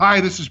Hi,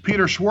 this is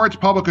Peter Schwartz,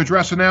 public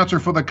address announcer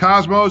for the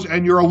Cosmos,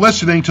 and you're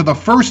listening to the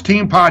First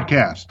Team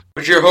Podcast.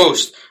 With your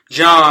host,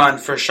 John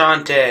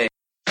Frusciante.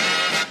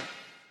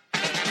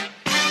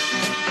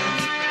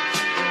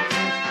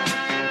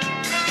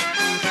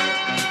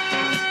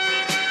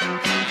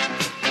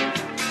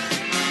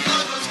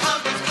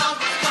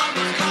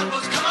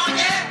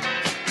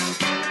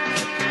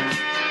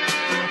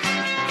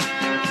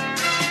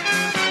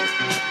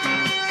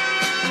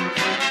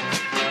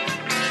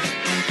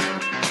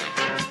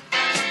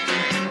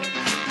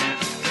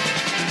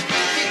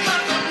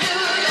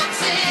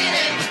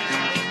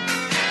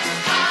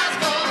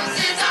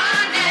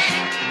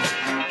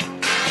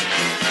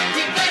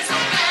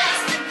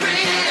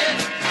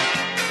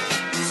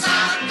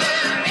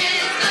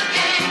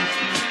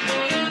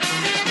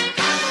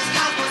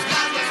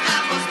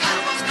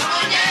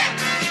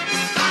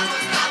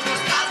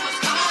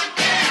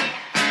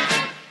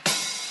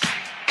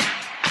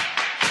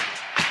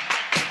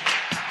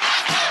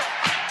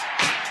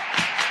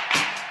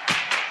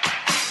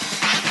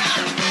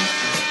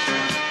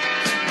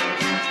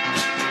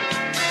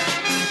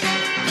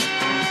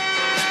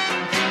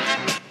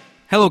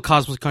 Hello,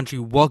 Cosmos Country.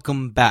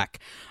 Welcome back.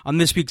 On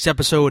this week's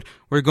episode,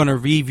 we're going to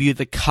review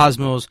the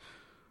Cosmos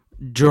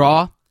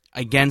draw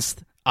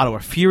against Ottawa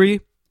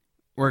Fury.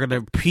 We're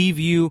going to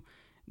preview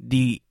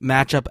the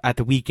matchup at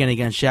the weekend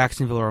against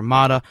Jacksonville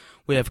Armada.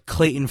 We have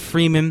Clayton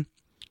Freeman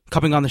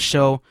coming on the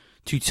show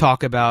to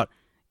talk about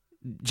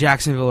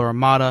Jacksonville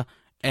Armada.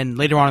 And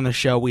later on in the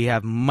show, we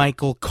have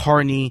Michael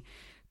Carney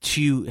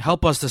to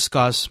help us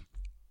discuss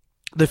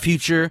the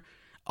future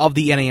of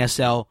the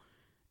NASL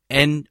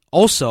and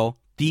also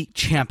the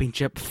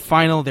championship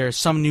final. There's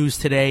some news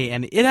today,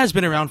 and it has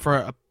been around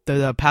for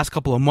the past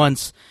couple of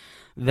months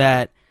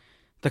that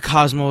the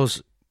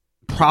Cosmos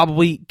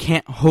probably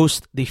can't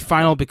host the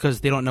final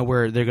because they don't know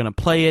where they're going to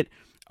play it.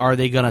 Are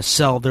they going to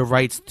sell their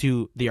rights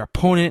to their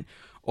opponent,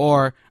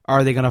 or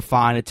are they going to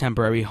find a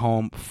temporary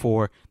home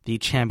for the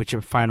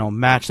championship final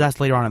match?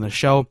 That's later on in the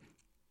show.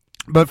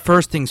 But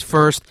first things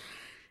first,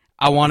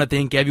 I want to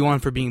thank everyone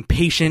for being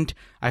patient.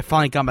 I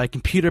finally got my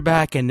computer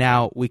back, and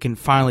now we can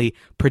finally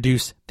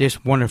produce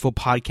this wonderful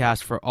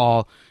podcast for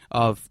all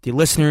of the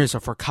listeners, or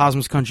for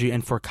Cosmos Country,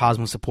 and for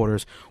Cosmos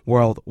supporters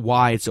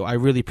worldwide. So I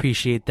really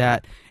appreciate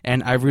that,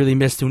 and I really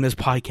miss doing this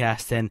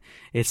podcast, and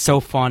it's so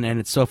fun, and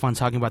it's so fun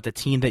talking about the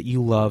team that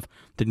you love,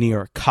 the New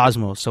York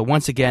Cosmos. So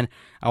once again,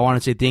 I want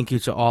to say thank you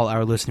to all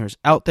our listeners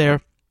out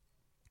there.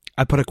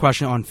 I put a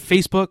question on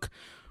Facebook,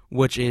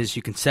 which is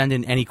you can send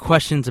in any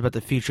questions about the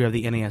future of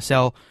the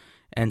NASL,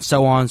 and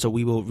so on, so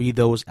we will read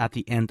those at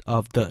the end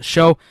of the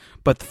show.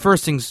 But the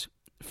first things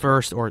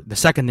first, or the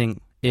second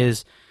thing,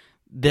 is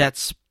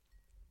let's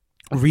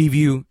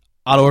review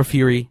Ottawa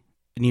Fury,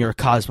 New York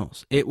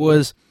Cosmos. It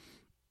was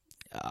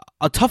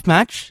a tough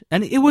match,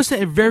 and it was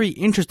a very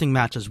interesting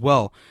match as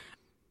well.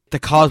 If the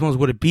Cosmos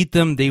would have beat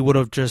them, they would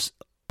have just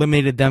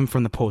eliminated them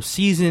from the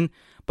postseason,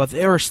 but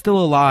they are still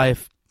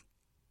alive.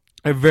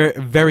 A very,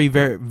 very,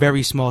 very,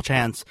 very small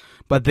chance,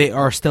 but they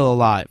are still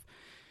alive.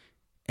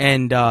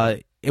 And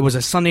it was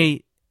a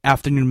Sunday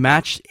afternoon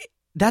match.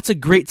 That's a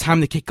great time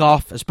to kick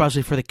off,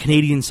 especially for the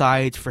Canadian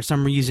side. For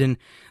some reason,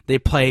 they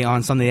play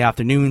on Sunday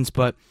afternoons,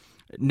 but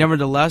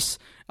nevertheless,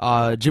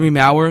 Jimmy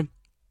Maurer,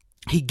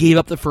 he gave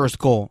up the first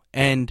goal.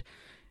 And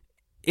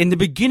in the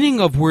beginning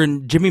of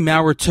when Jimmy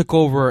Maurer took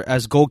over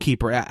as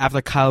goalkeeper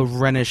after Kyle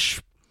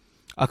Renish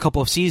a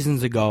couple of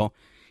seasons ago,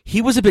 he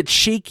was a bit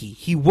shaky.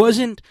 He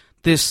wasn't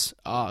this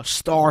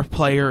star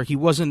player. He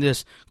wasn't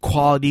this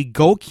quality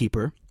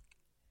goalkeeper.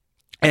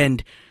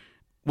 And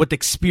with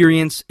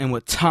experience and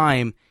with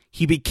time,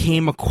 he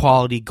became a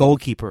quality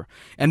goalkeeper.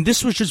 And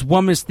this was just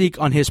one mistake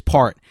on his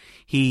part.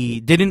 He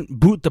didn't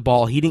boot the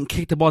ball. He didn't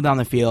kick the ball down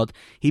the field.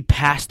 He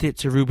passed it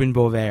to Ruben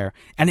Bover,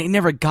 and it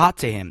never got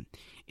to him.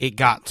 It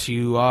got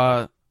to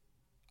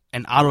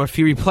an Ottawa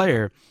Fury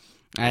player,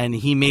 and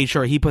he made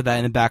sure he put that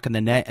in the back of the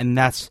net, and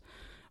that's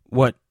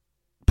what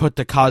put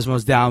the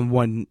Cosmos down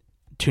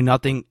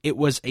 1-0. It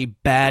was a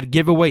bad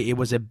giveaway. It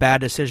was a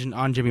bad decision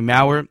on Jimmy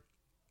Maurer.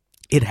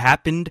 It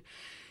happened.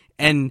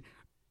 And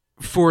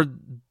for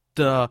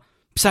the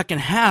second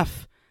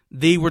half,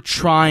 they were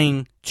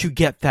trying to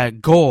get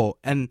that goal.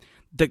 And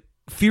the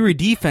Fury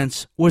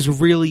defense was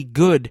really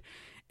good.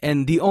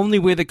 And the only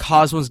way the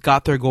Cosmos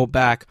got their goal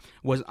back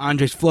was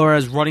Andres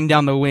Flores running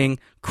down the wing,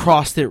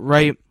 crossed it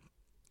right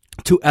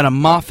to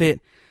Adam Moffat.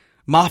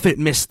 Moffat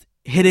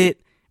hit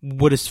it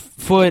with his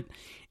foot,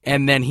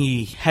 and then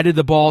he headed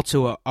the ball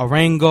to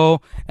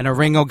Arango, and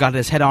Arango got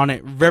his head on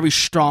it very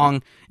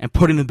strong and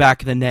put it in the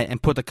back of the net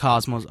and put the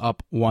Cosmos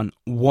up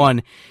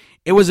 1-1.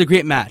 It was a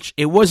great match.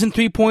 It wasn't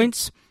 3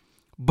 points,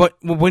 but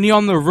when you're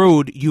on the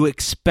road, you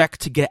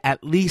expect to get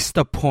at least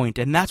a point,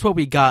 and that's what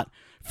we got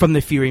from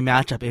the Fury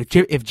matchup.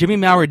 If Jimmy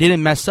Maurer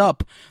didn't mess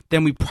up,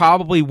 then we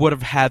probably would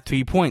have had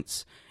 3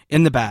 points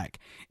in the bag.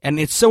 And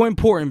it's so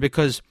important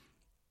because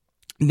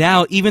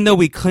now, even though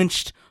we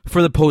clinched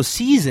for the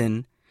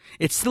postseason,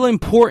 it's still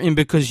important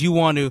because you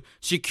want to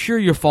secure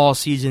your fall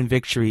season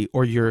victory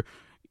or your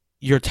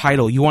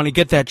title. You want to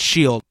get that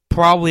shield.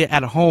 probably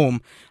at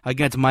home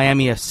against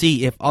Miami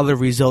FC if other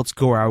results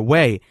go our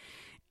way.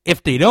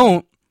 If they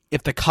don't,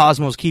 if the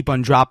Cosmos keep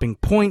on dropping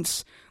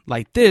points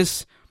like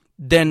this,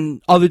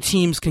 then other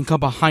teams can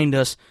come behind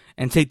us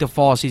and take the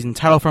fall season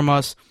title from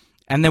us,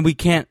 and then we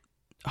can't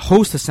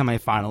host a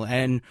semifinal,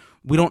 and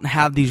we don't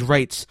have these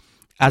rights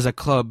as a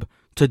club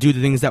to do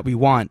the things that we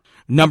want.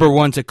 Number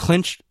one, to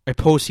clinch a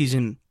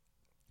postseason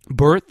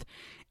berth,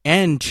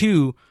 and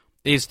two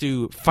is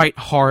to fight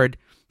hard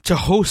to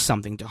host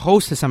something, to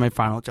host the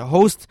semifinal, to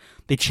host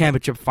the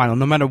championship final,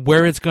 no matter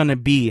where it's going to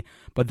be.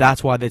 But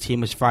that's why the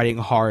team is fighting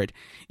hard,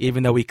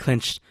 even though we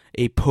clinched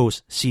a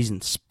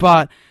postseason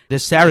spot.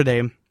 This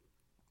Saturday,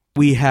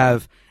 we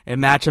have a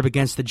matchup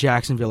against the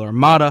Jacksonville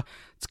Armada.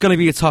 It's going to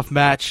be a tough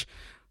match.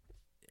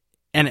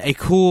 And a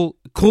cool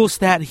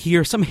stat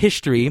here, some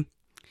history.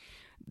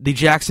 The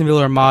Jacksonville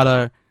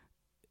Armada,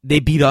 they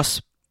beat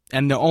us,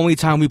 and the only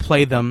time we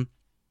played them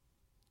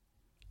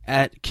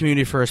at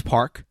Community First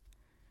Park,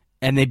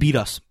 and they beat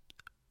us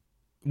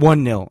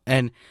 1-0.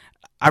 And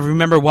I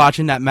remember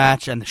watching that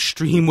match, and the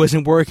stream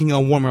wasn't working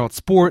on Warm World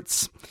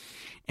Sports,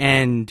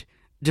 and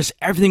just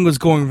everything was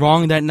going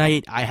wrong that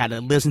night. I had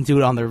to listen to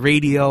it on the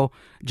radio,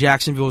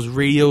 Jacksonville's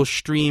radio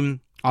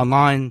stream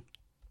online,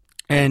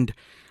 and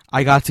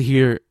I got to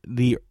hear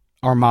the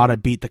Armada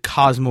beat the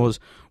Cosmos,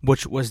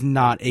 which was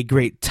not a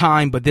great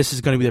time, but this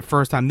is going to be the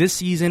first time this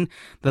season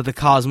that the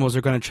Cosmos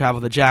are going to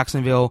travel to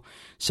Jacksonville.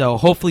 So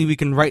hopefully we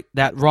can right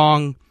that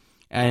wrong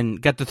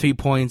and get the 3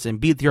 points and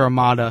beat the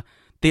Armada.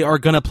 They are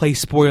going to play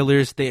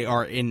spoilers. They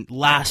are in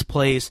last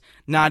place,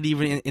 not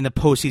even in the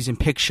postseason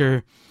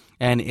picture,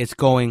 and it's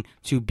going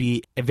to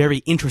be a very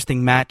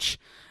interesting match.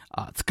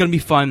 It's going to be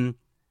fun.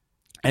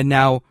 And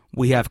now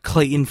we have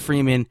Clayton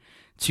Freeman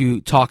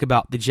to talk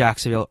about the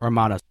Jacksonville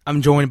Armada.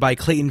 I'm joined by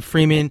Clayton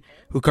Freeman,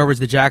 who covers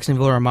the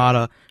Jacksonville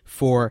Armada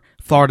for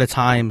Florida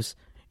Times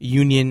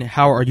Union.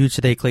 How are you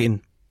today,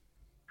 Clayton?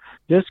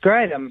 Just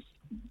great. I'm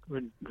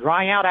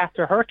drying out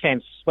after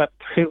hurricanes swept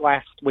through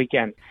last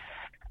weekend.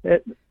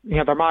 The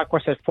Armada, of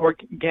course, has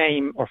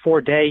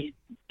 4-day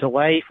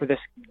delay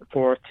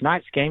for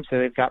tonight's game, so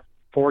they've got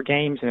 4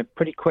 games in a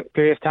pretty quick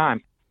period of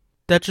time.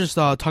 Let's just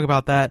talk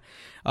about that.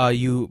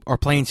 You are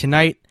playing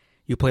tonight.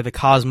 You play the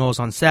Cosmos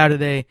on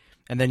Saturday,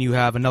 and then you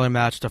have another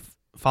match the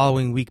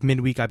following week,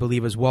 midweek, I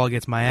believe, as well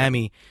against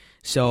Miami.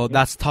 So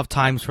that's tough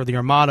times for the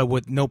Armada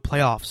with no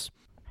playoffs.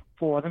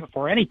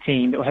 For any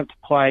team that will have to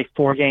play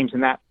 4 games in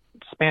that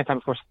span of time,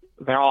 of course,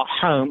 they're all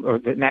at home, or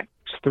the next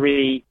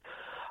 3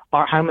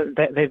 are home.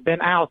 They've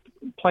been out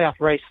playoff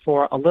race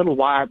for a little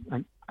while.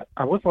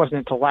 I wish it wasn't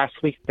until last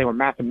week they were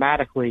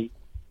mathematically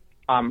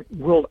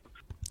ruled.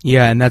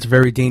 Yeah, and that's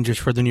very dangerous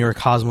for the New York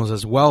Cosmos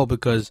as well,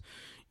 because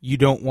you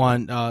don't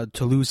want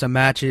to lose some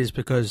matches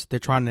because they're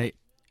trying to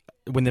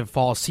win the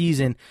fall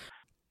season.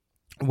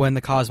 When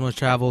the Cosmos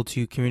travel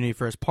to Community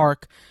First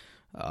Park,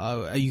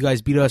 you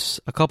guys beat us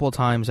a couple of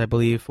times, I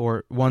believe,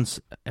 or once,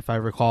 if I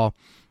recall.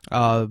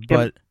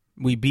 But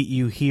we beat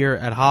you here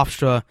at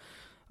Hofstra,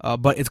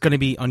 but it's going to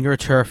be on your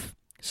turf.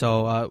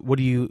 So what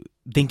are you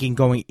thinking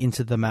going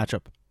into the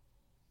matchup?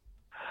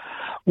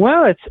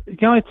 Well, it's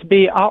going to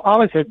be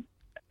always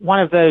one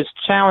of those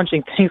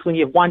challenging things when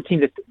you have one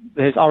team that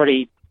is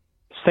already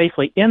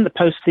safely in the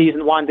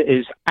postseason, one that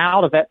is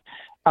out of it.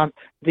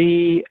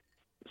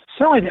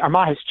 Certainly the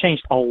Armada has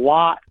changed a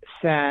lot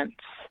since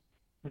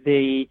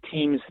the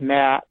teams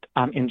met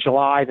in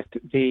July.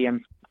 The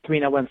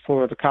 3-0 win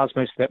for the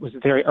Cosmos that was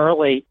very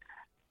early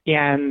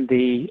in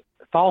the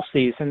fall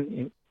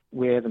season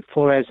with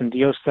Flores and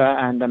Diosa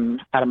and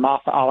Adam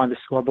Moffa all on the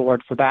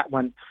scoreboard for that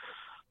one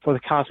for the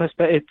Cosmos.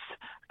 But it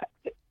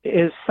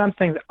is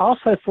something that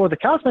also for the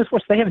Cosmos,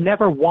 which they have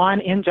never won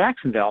in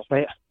Jacksonville.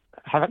 They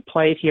haven't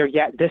played here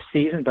yet this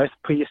season. Both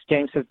previous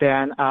games have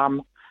been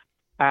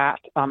at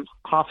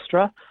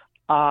Hofstra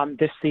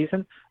this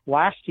season.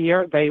 Last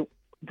year,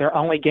 their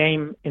only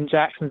game in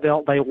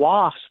Jacksonville, they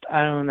lost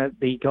on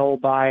the goal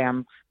by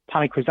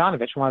Tommy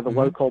Kruzanovic, one of the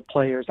local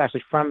players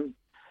actually from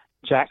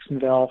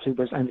Jacksonville who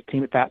was on the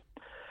team at that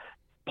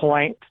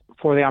point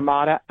for the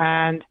Armada.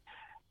 And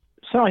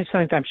certainly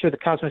something that I'm sure the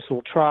Cosmos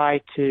will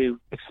try to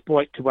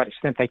exploit to what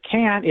extent they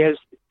can is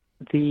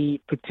the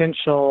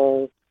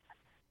potential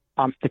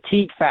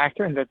fatigue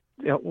factor, and that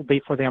it will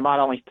be for the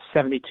Armada only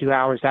 72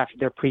 hours after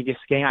their previous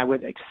game. I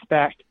would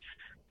expect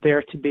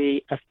there to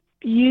be a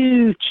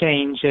few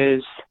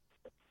changes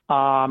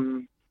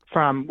from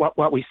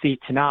what we see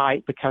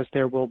tonight, because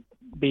there will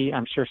be,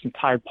 I'm sure, some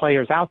tired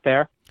players out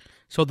there.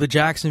 So the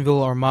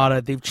Jacksonville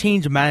Armada, they've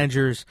changed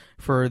managers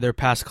for their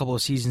past couple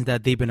of seasons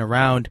that they've been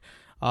around.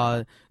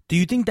 Do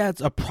you think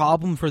that's a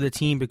problem for the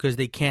team because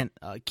they can't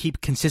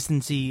keep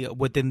consistency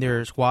within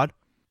their squad?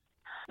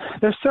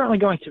 They're certainly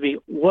going to be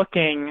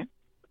looking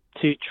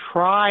to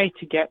try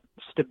to get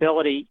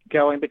stability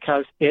going,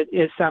 because it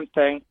is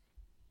something,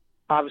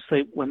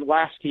 obviously, when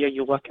last year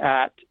you look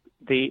at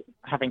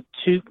having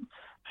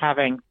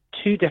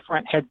two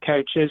different head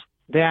coaches,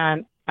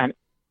 then an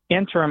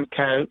interim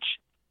coach,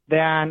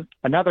 then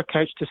another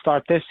coach to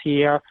start this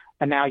year,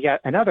 and now yet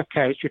another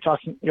coach. You're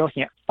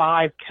looking at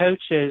 5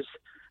 coaches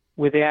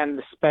within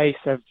the space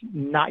of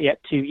not yet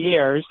 2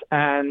 years,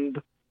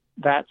 and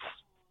that's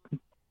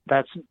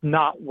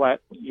not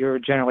what you're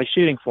generally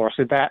shooting for.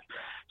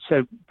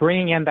 So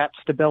bringing in that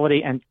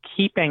stability and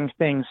keeping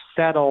things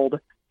settled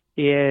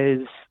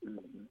is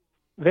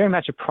very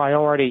much a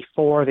priority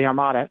for the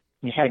Armada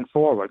heading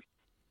forward.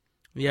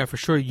 Yeah, for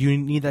sure. You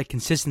need that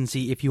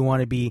consistency if you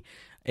want to be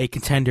a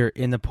contender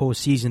in the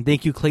postseason.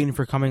 Thank you, Clayton,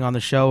 for coming on the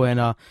show,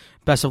 and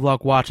best of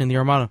luck watching the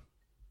Armada.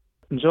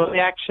 Enjoy the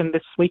action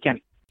this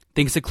weekend.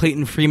 Thanks to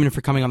Clayton Freeman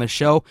for coming on the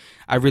show.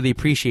 I really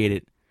appreciate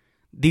it.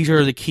 These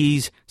are the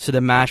keys to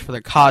the match for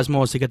the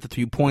Cosmos to get the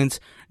 3 points.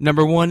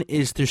 Number one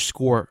is to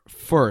score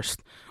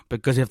first,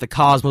 because if the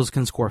Cosmos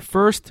can score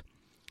first,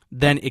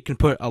 then it can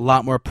put a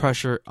lot more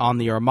pressure on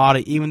the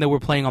Armada. Even though we're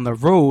playing on the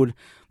road,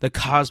 the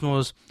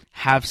Cosmos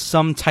have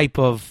some type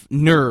of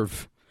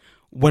nerve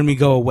when we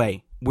go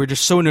away. We're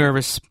just so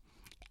nervous.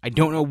 I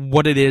don't know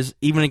what it is.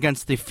 Even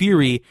against the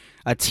Fury,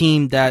 a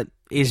team that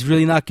is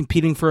really not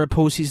competing for a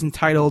postseason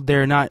title,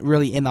 they're not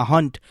really in the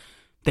hunt.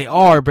 They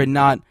are, but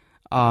not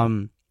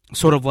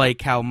sort of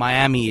like how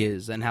Miami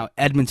is and how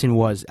Edmonton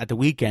was at the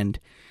weekend.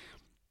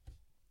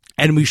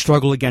 And we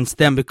struggle against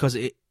them because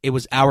it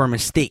was our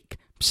mistake.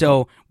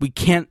 So we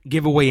can't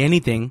give away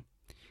anything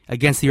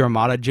against the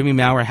Armada. Jimmy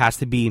Maurer has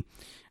to be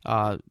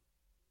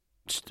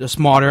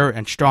smarter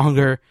and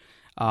stronger.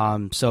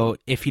 So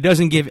if he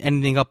doesn't give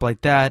anything up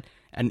like that,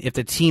 and if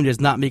the team does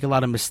not make a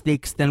lot of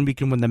mistakes, then we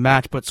can win the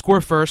match. But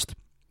score first.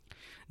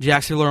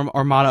 Jacksonville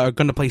Armada are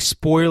going to play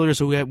spoilers,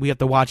 so we have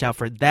to watch out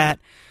for that.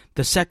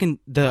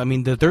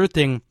 The third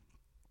thing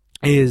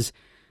is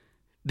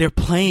they're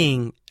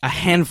playing a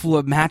handful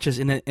of matches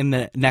in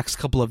the next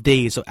couple of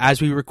days. So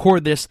as we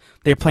record this,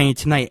 they're playing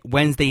tonight,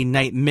 Wednesday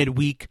night,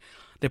 midweek.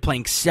 They're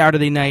playing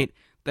Saturday night.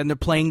 Then they're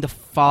playing the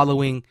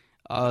following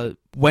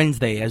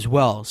Wednesday as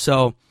well.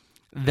 So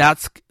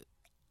that's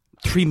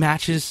 3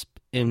 matches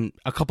in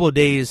a couple of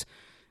days.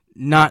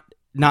 Not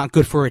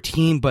good for a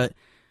team, but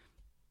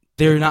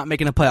they're not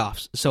making the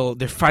playoffs. So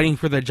they're fighting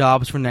for their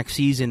jobs for next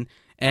season,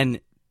 and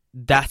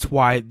that's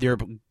why they're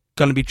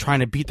going to be trying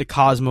to beat the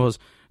Cosmos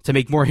to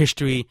make more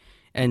history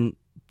and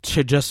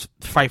to just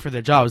fight for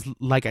their jobs.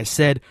 Like I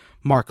said,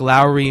 Mark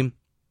Lowry,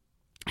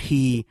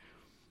 he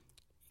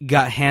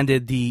got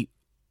handed the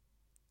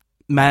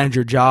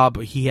manager job.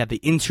 He had the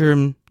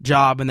interim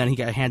job, and then he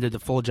got handed the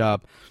full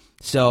job.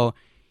 So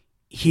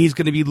he's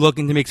going to be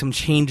looking to make some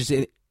changes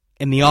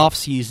in the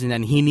offseason,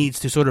 and he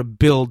needs to sort of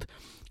build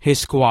his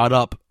squad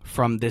up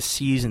from this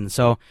season.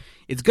 So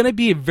it's going to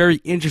be a very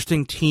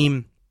interesting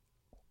team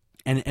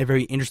and a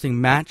very interesting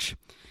match.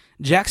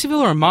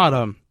 Jacksonville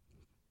Armada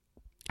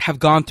have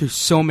gone through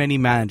so many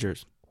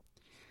managers,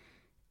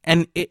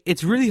 and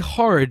it's really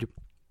hard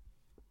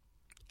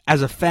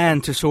as a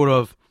fan to sort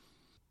of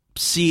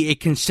see a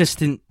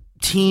consistent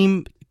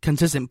team,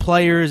 consistent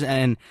players,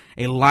 and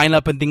a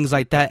lineup and things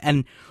like that.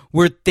 And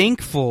we're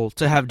thankful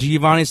to have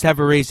Giovanni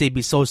Savarese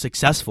be so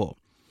successful,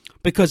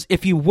 because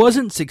if he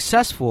wasn't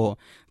successful,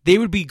 they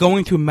would be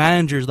going through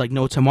managers like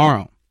no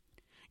tomorrow.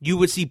 You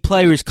would see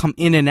players come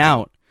in and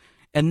out,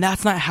 and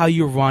that's not how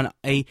you run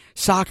a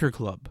soccer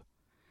club.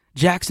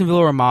 Jacksonville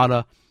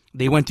Armada,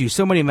 they went through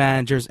so many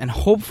managers, and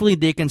hopefully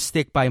they can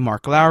stick by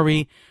Mark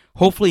Lowry.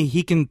 Hopefully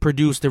he can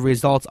produce the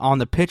results on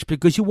the pitch,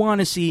 because you want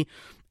to see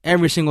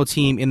every single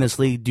team in this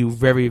league do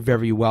very,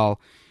 very well.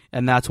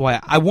 And that's why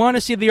I want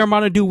to see the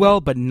Armada do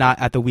well, but not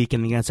at the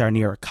weekend against our New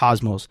York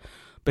Cosmos,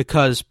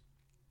 because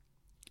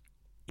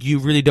you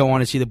really don't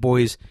want to see the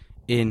boys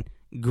in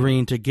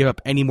green to give up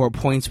any more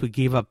points. We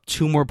gave up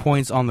 2 more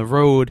points on the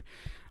road.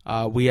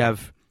 We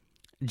have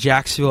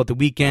Jacksonville at the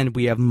weekend.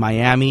 We have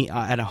Miami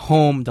at a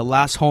home, the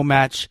last home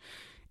match.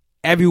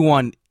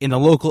 Everyone in the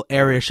local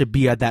area should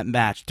be at that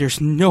match. There's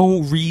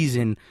no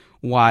reason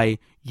why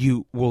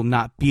you will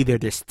not be there.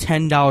 There's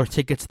 $10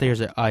 tickets.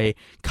 There's a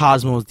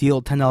Cosmos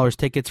deal, $10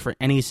 tickets for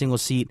any single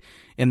seat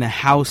in the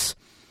house,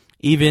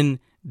 even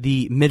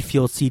the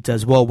midfield seats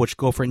as well, which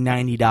go for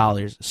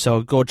 $90.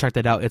 So go check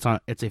that out.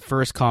 It's a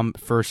first come,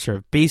 first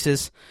served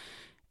basis.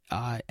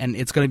 And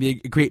it's going to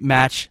be a great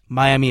match.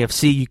 Miami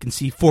FC, you can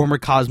see former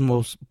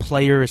Cosmos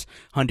players,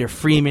 Hunter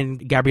Freeman,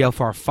 Gabriel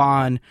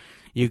Farfan.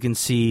 You can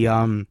see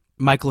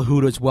Michael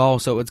Huda as well.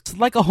 So it's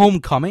like a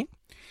homecoming,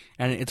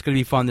 and it's going to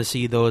be fun to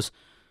see those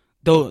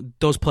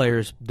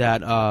players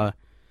that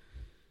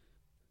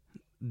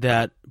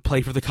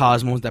play for the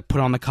Cosmos, that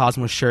put on the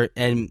Cosmos shirt.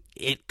 And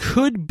it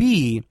could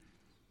be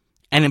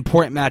an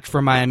important match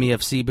for Miami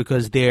FC,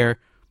 because they're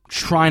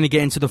trying to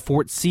get into the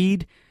 4th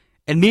seed.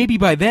 And maybe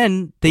by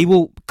then, they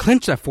will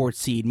clinch that 4th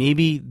seed.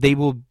 Maybe they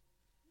will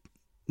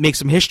make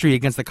some history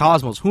against the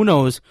Cosmos. Who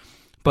knows?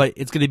 But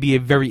it's going to be a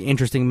very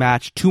interesting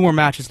match. 2 more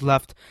matches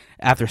left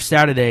after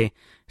Saturday.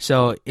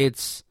 So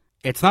it's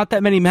not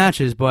that many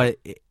matches, but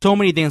so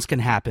many things can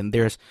happen.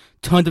 There's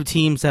tons of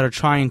teams that are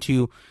trying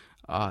to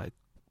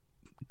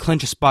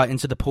clinch a spot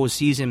into the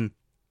postseason.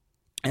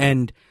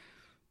 And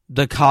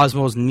the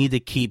Cosmos need to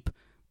keep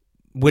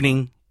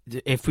winning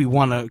if we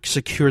want to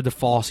secure the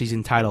fall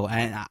season title.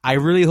 And I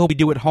really hope we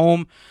do it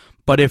home,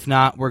 but if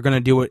not, we're going to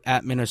do it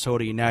at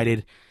Minnesota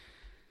United.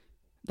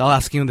 the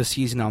last game of the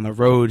season on the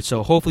road.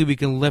 So hopefully we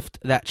can lift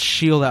that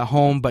shield at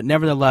home. But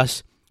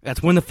nevertheless,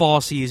 that's win the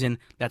fall season.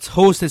 That's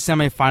host the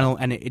semifinal.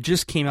 And it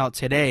just came out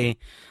today.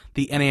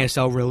 The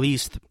NASL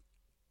released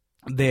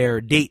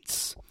their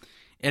dates.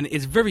 And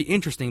it's very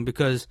interesting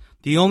because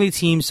the only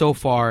team so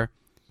far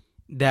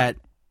that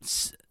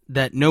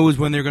knows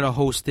when they're going to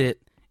host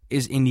it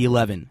is Indy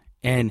 11.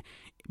 And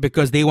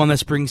because they won the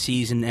spring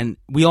season, and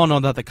we all know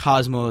that the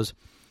Cosmos,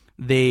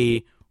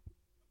 they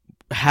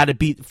had to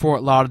beat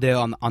Fort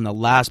Lauderdale on the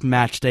last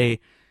match day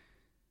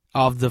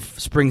of the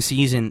spring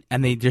season,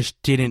 and they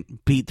just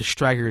didn't beat the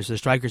Strikers. The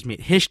Strikers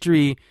made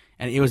history,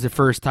 and it was the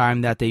first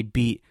time that they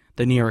beat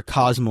the New York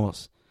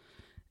Cosmos.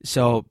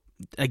 So,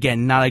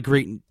 again, not a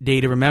great day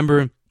to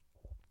remember,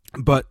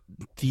 but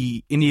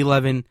the Indy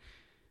 11,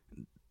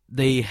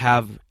 they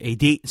have a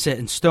date set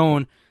in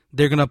stone.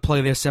 They're going to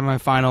play their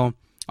semifinal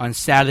on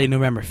Saturday,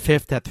 November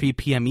 5th at 3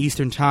 p.m.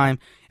 Eastern Time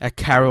at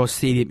Carroll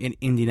Stadium in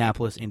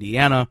Indianapolis,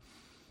 Indiana.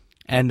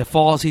 And the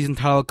fall season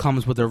title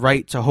comes with the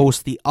right to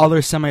host the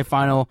other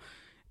semifinal,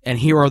 and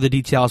here are the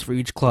details for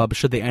each club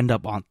should they end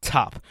up on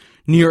top.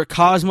 New York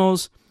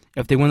Cosmos,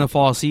 if they win the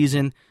fall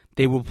season,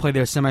 they will play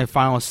their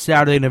semifinal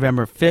Saturday,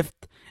 November 5th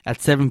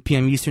at 7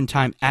 p.m. Eastern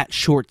Time at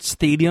Short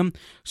Stadium.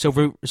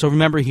 So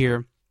remember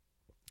here,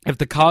 if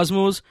the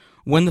Cosmos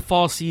win the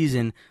fall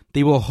season,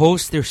 they will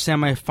host their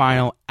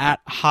semifinal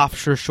at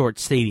Hofstra Short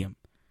Stadium.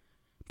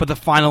 But the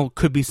final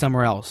could be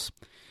somewhere else.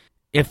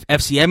 If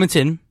FC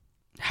Edmonton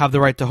have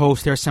the right to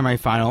host their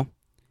semifinal,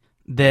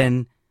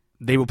 then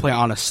they will play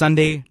on a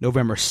Sunday,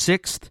 November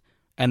 6th,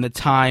 and the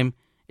time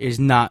is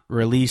not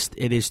released.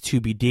 It is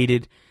to be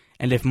dated.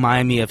 And if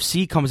Miami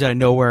FC comes out of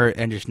nowhere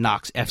and just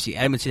knocks FC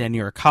Edmonton and New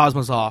York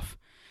Cosmos off,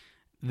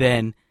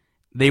 then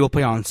they will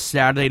play on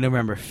Saturday,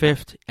 November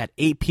 5th at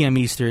 8 p.m.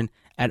 Eastern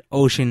at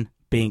Ocean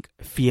Bank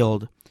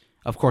Field.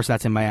 Of course,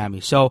 that's in Miami.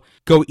 So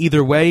go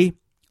either way.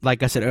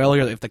 Like I said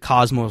earlier, if the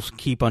Cosmos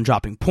keep on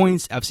dropping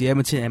points, FC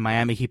Edmonton and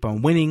Miami keep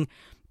on winning,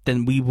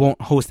 then we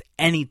won't host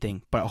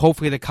anything. But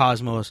hopefully the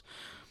Cosmos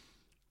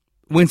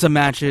win some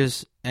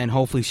matches and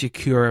hopefully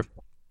secure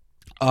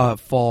a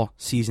fall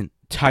season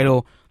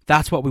title.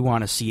 That's what we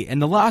want to see.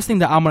 And the last thing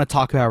that I'm going to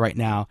talk about right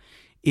now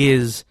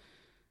is,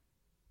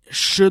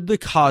 should the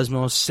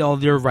Cosmos sell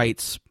their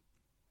rights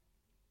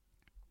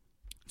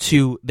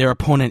to their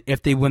opponent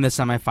if they win the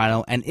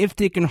semifinal, and if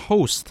they can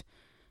host,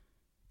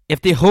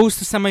 if they host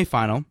the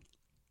semifinal,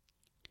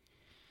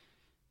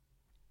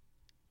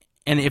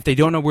 and if they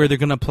don't know where they're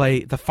going to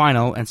play the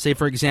final, and say,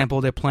 for example,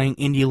 they're playing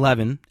Indy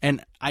 11,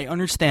 and I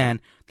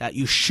understand that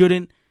you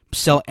shouldn't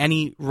sell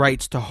any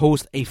rights to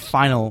host a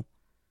final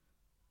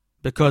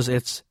because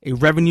it's a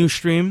revenue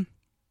stream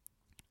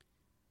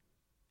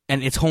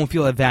and it's home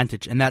field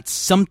advantage, and that's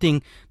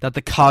something that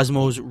the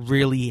Cosmos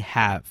really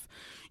have.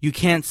 You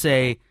can't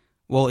say,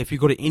 well, if you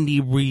go to Indy,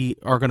 we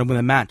are going to win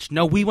the match.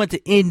 No, we went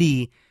to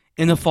Indy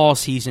in the fall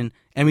season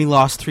and we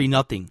lost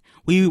 3-0.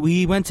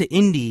 We went to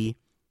Indy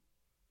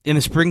in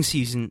the spring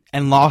season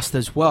and lost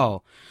as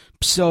well.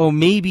 So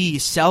maybe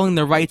selling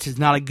the rights is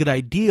not a good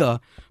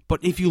idea,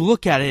 but if you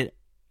look at it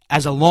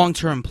as a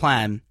long-term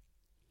plan,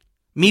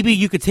 maybe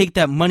you could take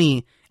that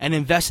money and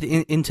invest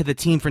it into the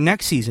team for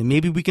next season.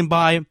 Maybe we can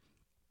buy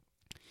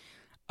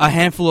a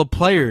handful of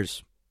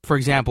players, for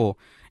example,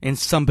 in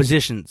some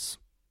positions.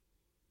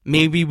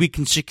 Maybe we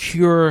can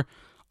secure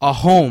a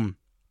home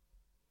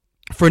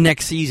for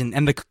next season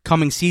and the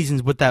coming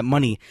seasons with that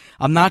money.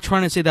 I'm not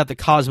trying to say that the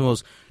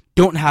Cosmos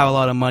don't have a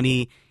lot of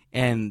money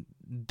and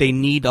they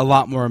need a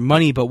lot more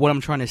money, but what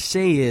I'm trying to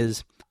say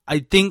is I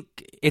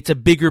think it's a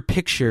bigger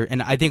picture,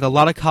 and I think a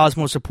lot of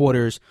Cosmos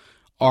supporters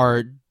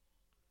are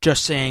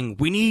just saying,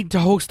 we need to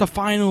host the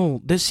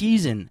final this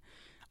season.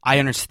 I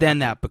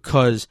understand that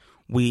because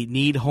we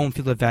need home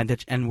field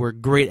advantage and we're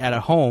great at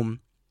home.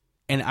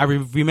 And I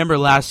remember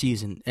last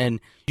season,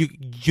 and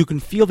you can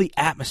feel the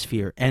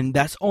atmosphere, and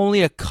that's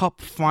only a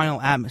cup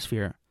final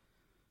atmosphere.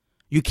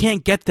 You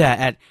can't get that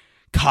at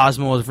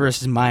Cosmos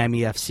versus Miami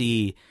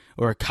FC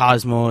or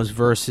Cosmos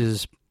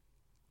versus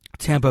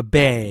Tampa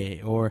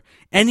Bay or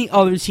any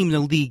other team in the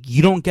league.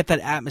 You don't get that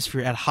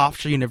atmosphere at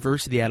Hofstra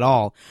University at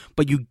all,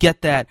 but you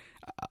get that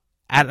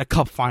at a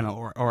cup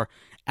final or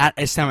at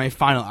a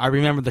semifinal. I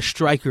remember the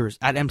Strikers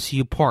at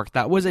MCU Park.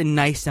 That was a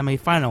nice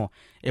semifinal.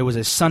 It was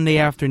a Sunday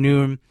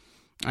afternoon,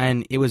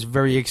 and it was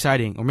very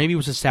exciting. Or maybe it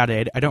was a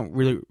Saturday. I don't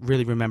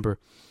really remember.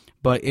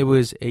 But it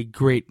was a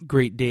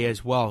great day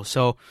as well.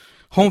 So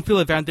home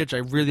field advantage, I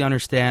really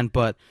understand,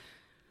 but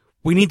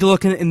we need to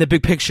look in the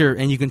big picture,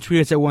 and you can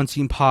tweet us at One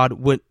Team Pod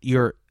with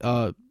your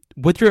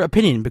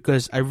opinion,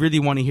 because I really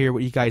want to hear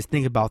what you guys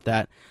think about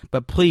that.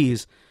 But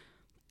please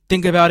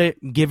think about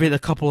it, give it a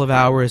couple of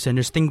hours, and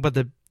just think about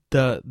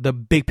the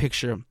big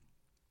picture,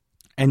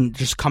 and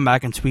just come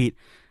back and tweet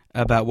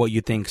about what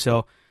you think.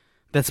 So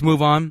let's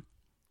move on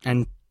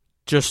and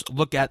just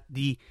look at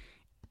the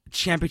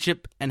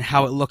championship and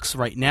how it looks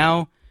right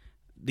now.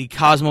 The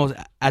Cosmos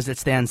as it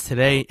stands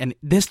today, and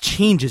this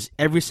changes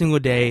every single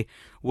day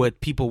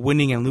with people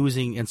winning and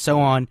losing and so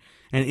on,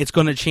 and it's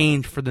going to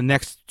change for the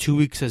next 2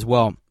 weeks as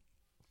well.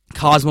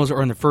 Cosmos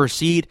are in the first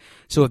seed,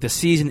 so if the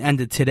season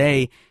ended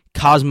today,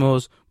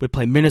 Cosmos would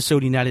play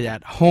Minnesota United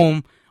at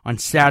home on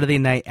Saturday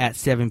night at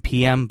 7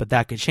 p.m., but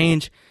that could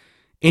change.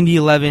 Indy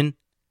 11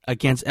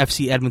 against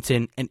FC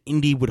Edmonton, and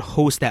Indy would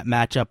host that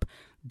matchup.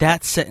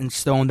 That's set in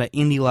stone that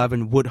Indy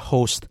 11 would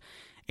host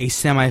a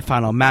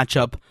semifinal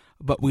matchup,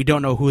 but we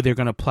don't know who they're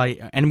going to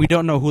play, and we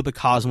don't know who the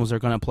Cosmos are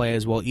going to play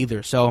as well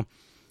either. So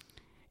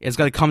it's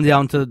going to come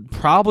down to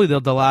probably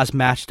the last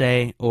match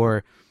day,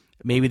 or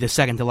maybe the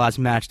second to last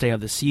match day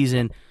of the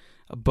season.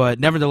 But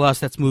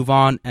nevertheless, let's move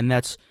on, and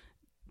let's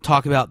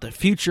talk about the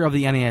future of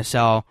the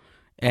NASL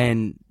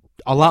and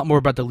a lot more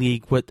about the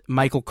league with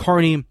Michael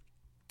Carney,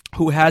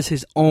 who has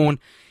his own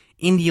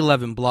Indy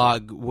 11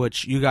 blog,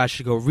 which you guys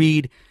should go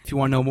read if you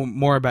want to know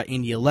more about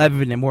Indy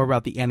 11 and more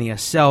about the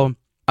NASL.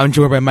 I'm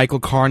joined by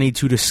Michael Carney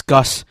to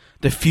discuss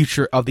the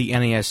future of the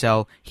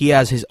NASL. He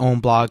has his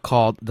own blog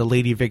called The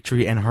Lady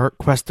Victory and Her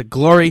Quest to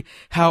Glory.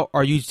 How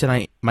are you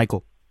tonight,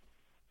 Michael?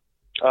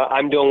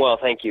 I'm doing well,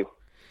 thank you.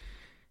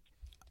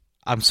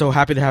 I'm so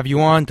happy to have you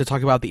on to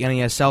talk about the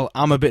NASL.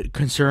 I'm a bit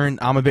concerned.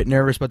 I'm a bit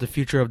nervous about the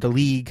future of the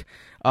league.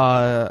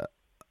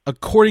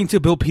 According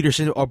to Bill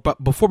Peterson,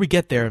 but before we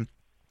get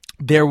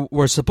there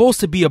was supposed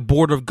to be a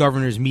Board of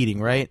Governors meeting,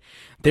 right?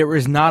 There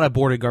was not a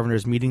Board of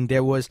Governors meeting.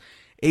 There was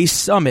a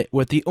summit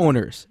with the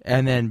owners.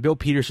 And then Bill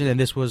Peterson, and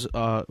this was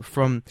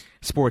from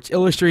Sports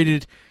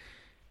Illustrated,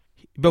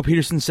 Bill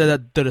Peterson said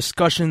that the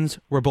discussions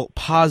were both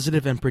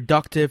positive and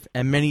productive,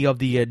 and many of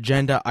the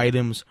agenda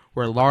items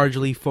were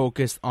largely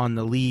focused on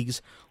the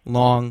league's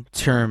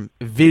long-term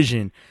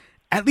vision.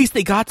 At least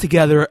they got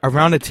together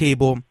around a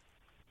table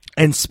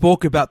and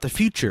spoke about the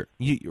future,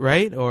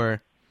 right?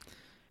 Or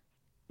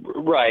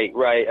Right.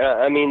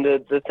 I mean,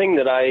 the thing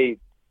that I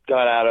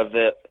got out of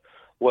it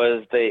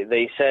was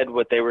they said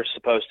what they were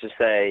supposed to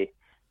say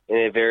in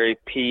a very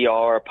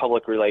PR,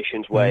 public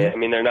relations way. Mm-hmm. I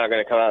mean, they're not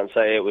going to come out and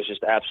say it was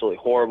just absolutely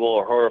horrible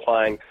or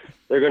horrifying.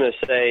 They're going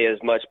to say as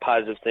much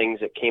positive things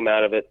that came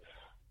out of it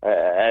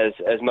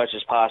as much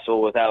as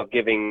possible without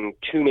giving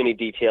too many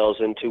details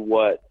into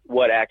what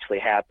actually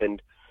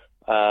happened.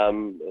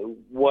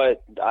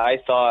 What I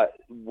thought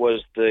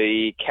was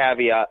the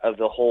caveat of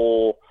the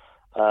whole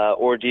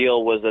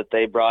ordeal was that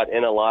they brought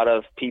in a lot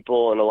of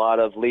people and a lot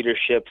of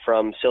leadership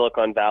from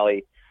Silicon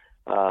Valley,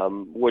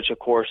 which of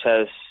course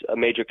has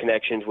major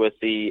connections with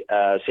the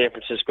San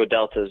Francisco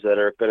Deltas that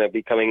are going to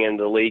be coming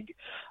into the league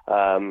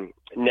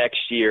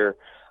next year.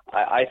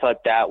 I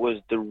thought that was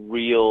the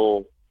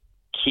real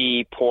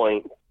key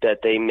point that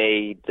they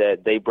made,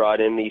 that they brought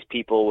in these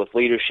people with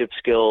leadership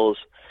skills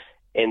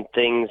and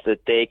things that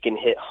they can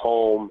hit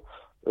home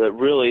that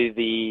really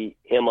the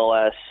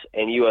MLS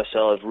and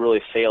USL have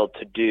really failed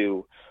to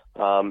do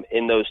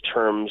in those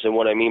terms. And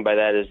what I mean by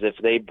that is if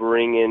they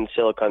bring in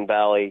Silicon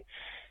Valley,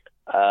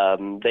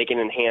 they can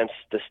enhance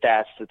the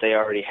stats that they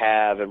already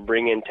have and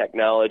bring in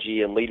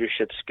technology and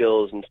leadership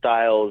skills and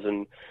styles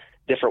and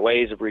different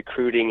ways of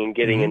recruiting and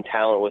getting in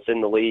talent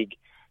within the league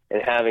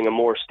and having a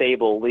more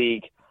stable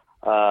league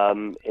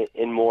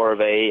in more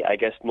of a, I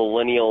guess,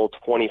 millennial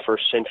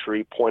 21st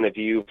century point of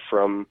view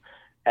from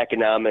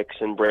economics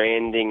and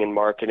branding and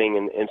marketing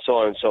and so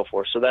on and so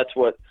forth. So that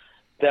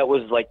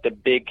was like the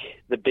big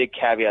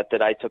caveat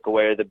that I took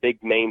away, or the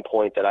big main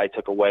point that I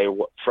took away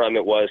from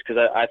it was,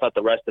 because I thought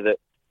the rest of it,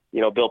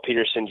 Bill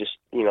Peterson just,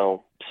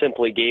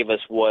 simply gave us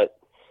what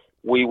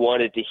we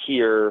wanted to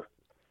hear,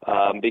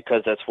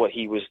 because that's what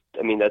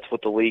that's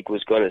what the league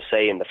was going to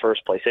say in the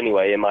first place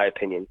anyway, in my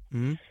opinion.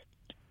 Mm-hmm.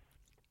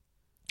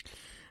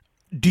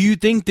 Do you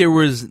think there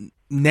was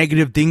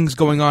negative things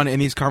going on in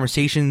these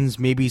conversations,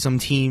 maybe some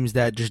teams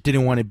that just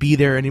didn't want to be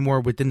there anymore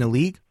within the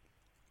league?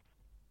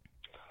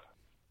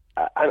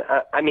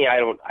 I mean,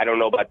 I don't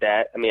know about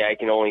that. I mean, I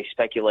can only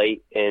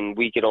speculate, and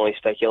we could only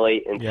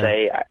speculate and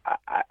say.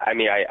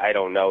 I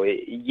don't know.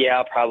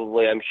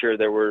 Probably. I'm sure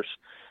there were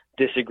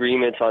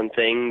disagreements on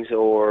things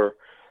or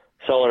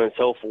so on and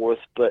so forth.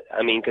 But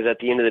I mean, because at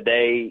the end of the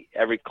day,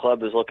 every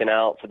club is looking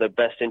out for the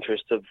best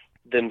interest of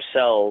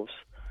themselves.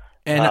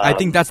 And I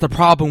think that's the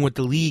problem with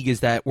the league, is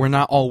that we're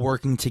not all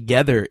working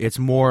together. It's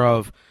more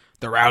of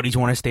the Rowdies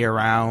want to stay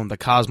around, the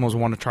Cosmos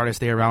want to try to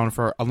stay around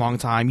for a long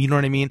time. You know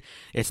what I mean?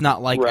 It's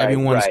not like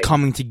everyone's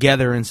coming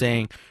together and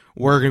saying,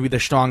 we're going to be the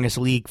strongest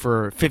league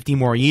for 50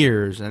 more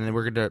years, and then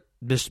we're going to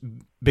just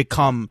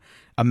become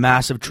a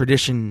massive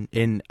tradition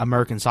in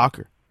American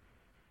soccer.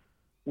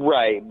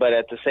 Right, but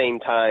at the same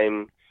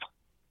time,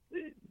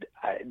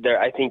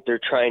 I think they're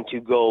trying to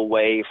go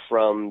away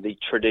from the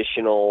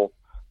traditional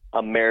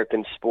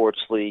American sports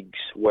leagues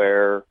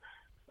where,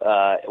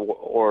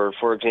 or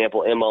for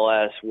example,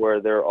 MLS,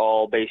 where they're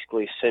all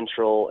basically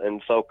central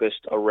and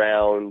focused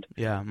around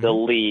the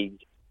league.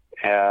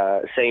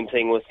 Same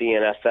thing with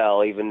the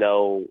NFL, even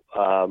though,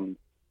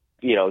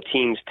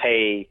 teams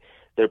pay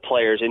their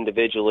players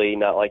individually,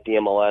 not like the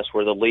MLS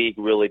where the league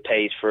really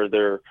pays for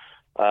their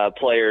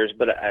players.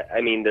 But I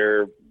mean,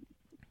 they're,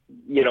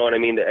 you know what I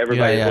mean? That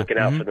everybody's looking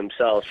out for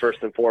themselves first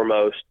and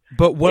foremost.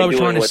 But what I was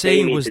trying to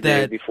say was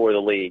that before the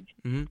league.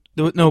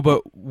 No,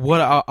 but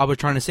what I was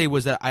trying to say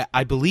was that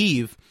I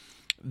believe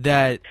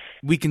that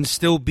we can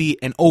still be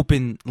an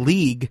open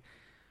league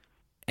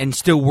and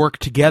still work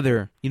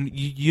together.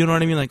 You know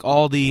what I mean? Like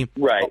all the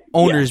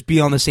owners be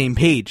on the same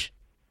page.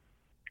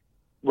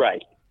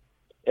 Right.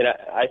 And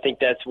I think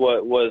that's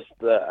what was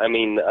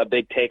a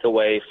big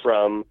takeaway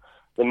from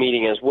the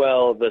meeting as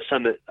well, the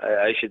summit,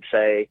 I should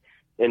say,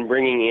 in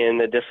bringing in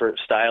the different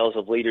styles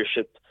of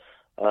leadership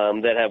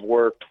that have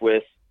worked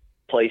with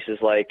places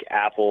like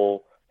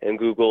Apple and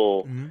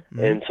Google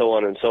and so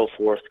on and so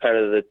forth, kind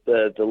of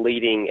the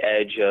leading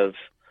edge of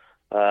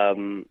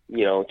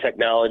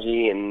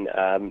technology and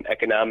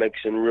economics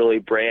and really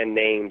brand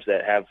names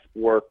that have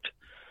worked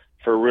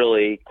for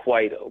really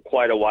quite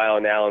a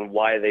while now, and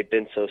why they've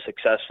been so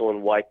successful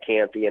and why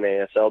can't the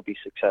NASL be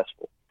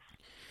successful.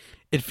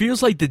 It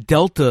feels like the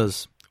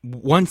Deltas,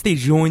 once they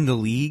joined the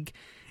league,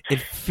 it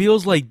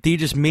feels like they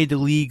just made the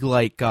league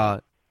like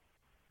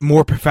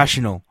more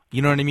professional.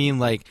 You know what I mean?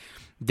 Like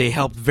they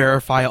helped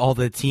verify all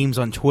the teams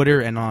on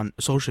Twitter and on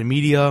social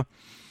media,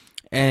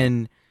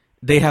 and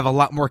they have a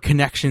lot more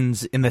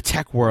connections in the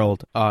tech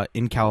world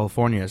in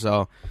California.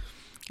 So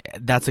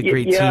that's a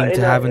great team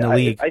to have in the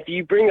league.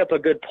 You bring up a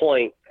good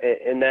point,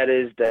 and that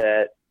is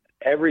that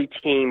every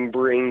team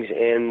brings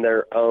in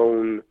their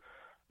own,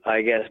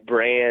 I guess,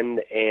 brand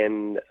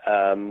and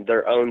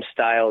their own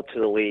style to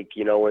the league.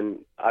 And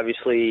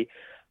obviously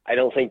I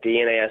don't think the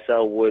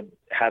NASL would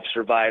have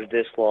survived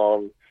this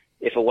long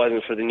if it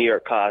wasn't for the New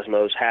York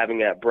Cosmos having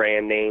that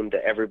brand name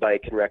that everybody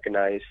can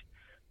recognize.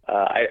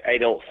 I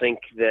don't think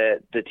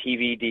that the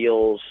TV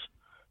deals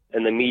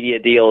and the media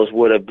deals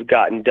would have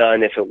gotten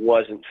done if it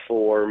wasn't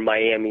for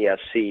Miami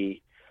FC.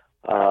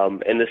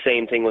 And the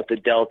same thing with the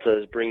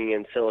Deltas, bringing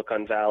in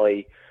Silicon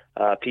Valley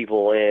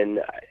people in.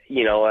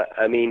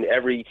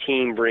 Every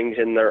team brings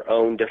in their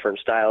own different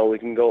style. We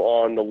can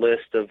go on the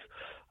list of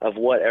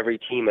what every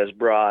team has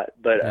brought.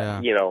 But,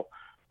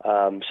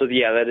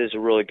 that is a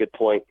really good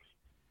point.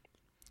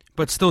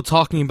 But still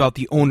talking about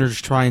the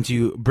owners trying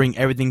to bring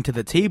everything to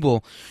the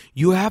table,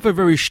 you have a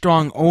very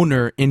strong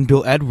owner in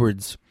Bill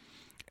Edwards.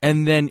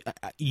 And then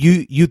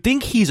you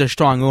think he's a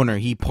strong owner.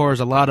 He pours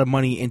a lot of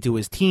money into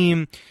his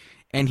team,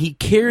 and he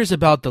cares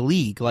about the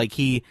league. Like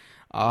he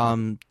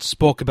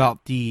spoke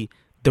about the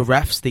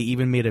refs. They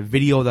even made a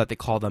video that they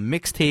called a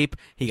mixtape.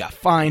 He got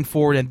fined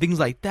for it and things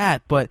like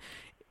that. But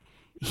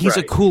he's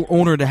a cool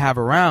owner to have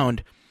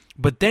around.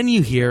 But then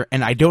you hear,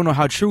 and I don't know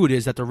how true it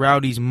is, that the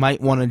Rowdies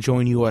might want to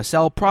join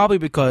USL, probably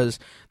because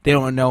they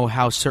don't know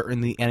how certain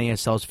the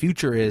NASL's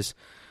future is.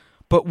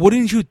 But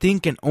wouldn't you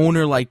think an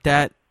owner like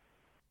that,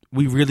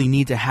 we really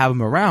need to have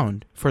him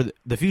around for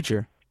the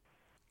future?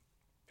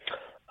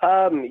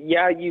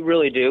 Yeah, you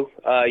really do.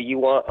 You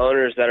want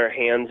owners that are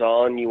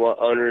hands-on. You want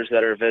owners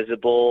that are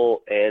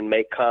visible and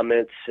make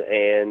comments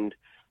and,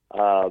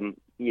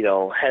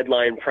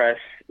 headline press,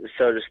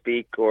 so to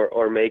speak,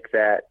 or make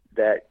that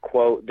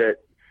quote that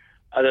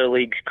other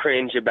leagues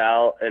cringe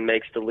about and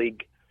makes the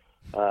league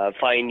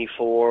fine you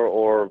for,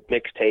 or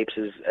mixtapes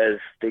as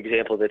the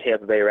example of the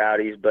Tampa Bay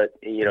Rowdies. But,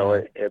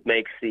 it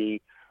makes the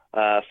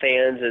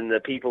fans and the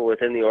people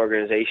within the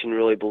organization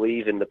really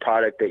believe in the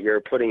product that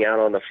you're putting out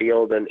on the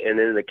field and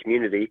in the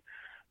community.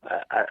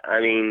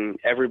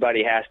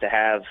 Everybody has to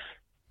have,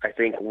 I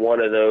think, one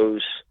of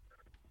those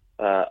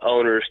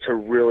owners to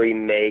really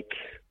make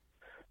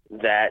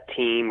that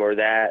team or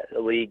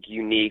that league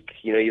unique.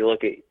 You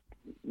look at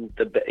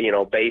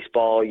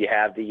baseball, you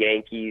have the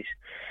Yankees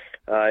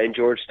and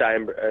George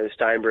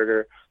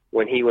Steinbrenner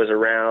when he was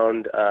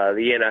around.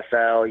 The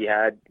NFL, you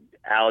had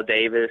Al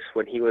Davis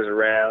when he was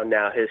around,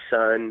 now his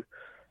son.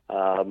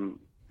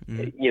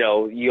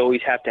 You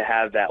always have to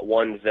have that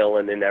one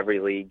villain in every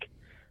league.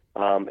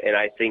 And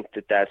I think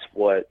that's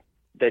what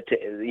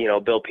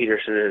Bill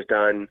Peterson has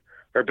done,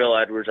 or Bill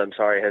Edwards, I'm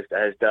sorry,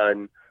 has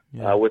done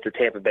with the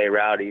Tampa Bay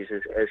Rowdies,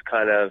 has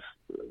kind of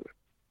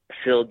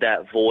filled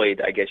that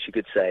void, I guess you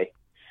could say.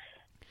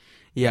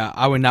 Yeah,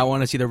 I would not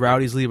want to see the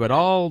Rowdies leave at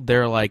all.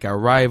 They're like a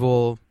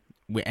rival,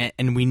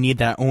 and we need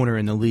that owner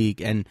in the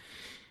league, and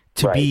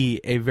to be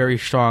a very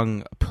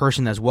strong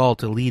person as well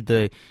to lead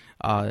the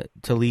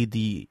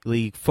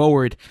league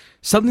forward.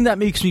 Something that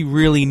makes me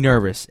really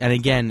nervous. And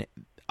again,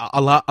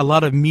 a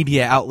lot of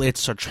media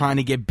outlets are trying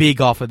to get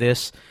big off of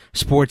this.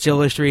 Sports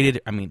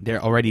Illustrated,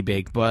 they're already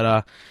big,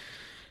 but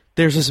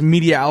there's this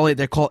media outlet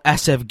they're called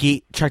SF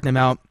Gate. Check them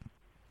out.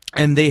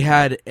 And they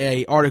had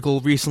an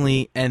article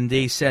recently, and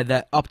they said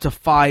that up to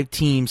 5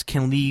 teams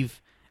can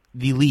leave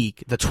the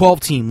league, the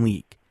 12-team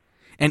league.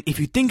 And if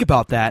you think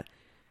about that,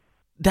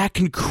 that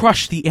can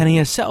crush the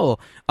NASL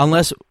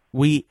unless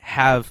we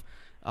have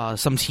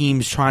some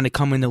teams trying to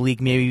come in the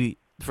league maybe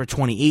for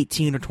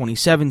 2018 or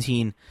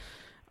 2017.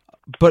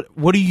 But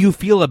what do you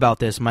feel about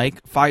this,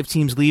 Mike? 5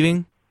 teams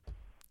leaving?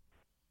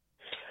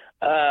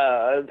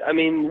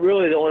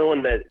 Really the only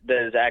one that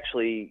is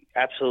actually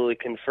absolutely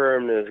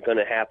confirmed is going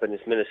to happen is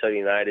Minnesota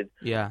United.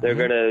 Yeah. They're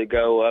going to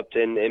go up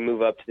and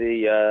move up to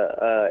the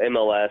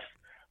MLS.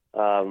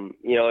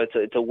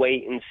 It's a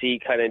wait and see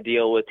kind of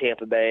deal with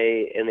Tampa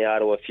Bay and the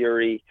Ottawa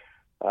Fury.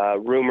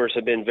 Rumors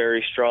have been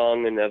very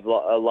strong, and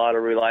a lot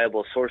of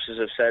reliable sources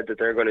have said that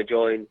they're going to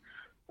join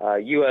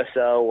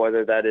USL,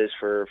 whether that is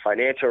for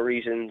financial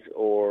reasons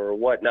or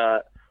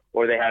whatnot,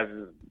 or they have,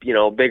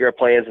 bigger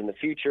plans in the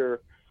future.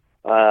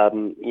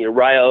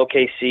 Raya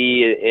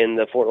OKC and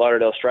the Fort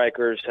Lauderdale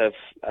Strikers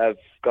have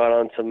gone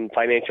on some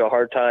financial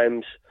hard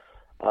times,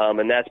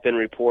 and that's been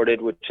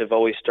reported, which have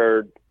always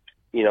stirred,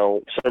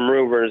 some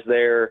rumors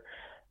there.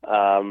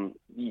 And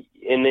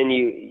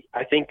then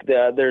I think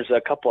there's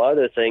a couple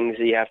other things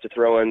that you have to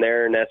throw in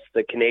there, and that's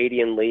the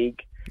Canadian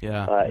League.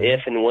 Yeah.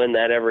 If and when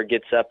that ever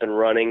gets up and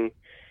running,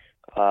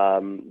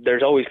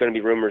 there's always going to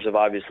be rumors of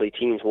obviously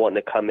teams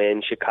wanting to come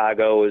in.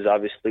 Chicago is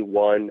obviously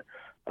one.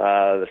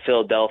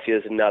 Philadelphia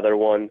is another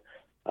one.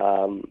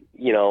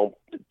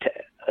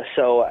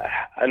 So,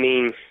 I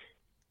mean,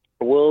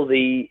 will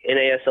the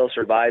NASL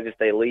survive if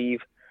they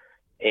leave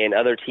and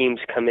other teams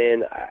come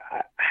in?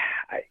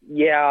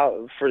 Yeah,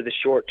 for the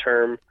short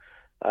term.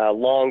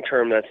 Long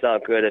term, that's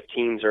not good if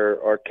teams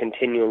are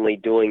continually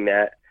doing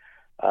that.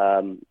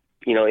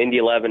 Indy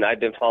 11, I've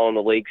been following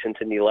the league since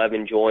Indy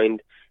 11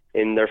 joined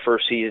in their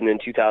first season in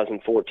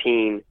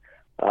 2014.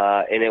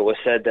 And it was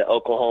said that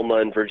Oklahoma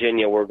and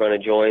Virginia were going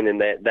to join, and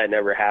that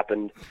never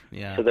happened.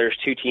 Yeah. So there's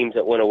two teams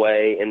that went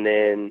away, and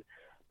then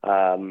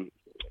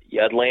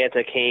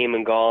Atlanta came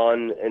and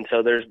gone, and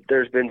so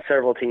there's been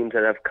several teams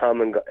that have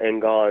come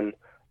and gone,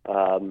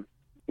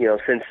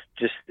 since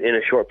just in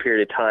a short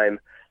period of time.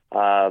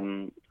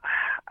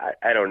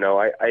 I don't know.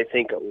 I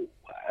think,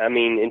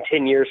 in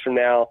 10 years from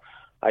now,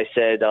 I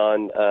said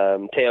on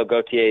Teo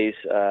Gautier's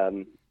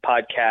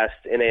podcast,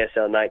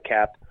 NASL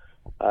Nightcap,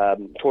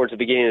 towards the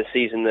beginning of the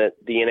season, that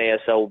the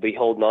NASL will be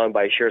holding on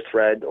by a sure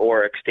thread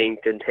or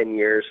extinct in 10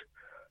 years.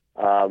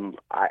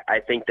 I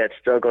think that's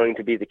still going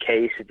to be the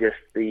case, just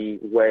the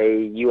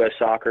way U.S.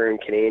 soccer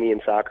and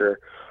Canadian soccer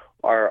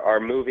are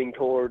moving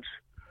towards.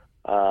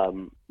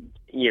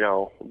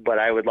 But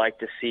I would like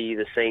to see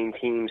the same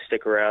teams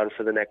stick around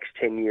for the next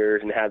 10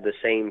 years and have the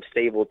same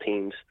stable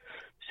teams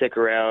stick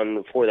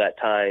around for that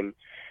time,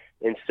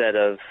 instead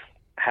of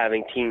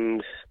having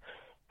teams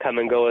come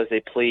and go as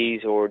they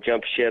please, or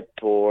jump ship,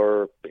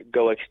 or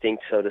go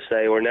extinct, so to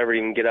say, or never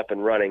even get up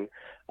and running.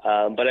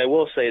 But I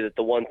will say that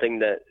the one thing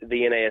that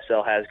the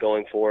NASL has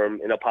going for them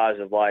in a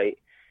positive light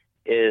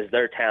is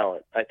their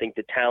talent. I think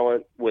the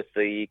talent with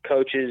the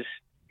coaches,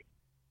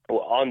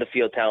 on the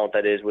field talent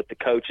that is, with the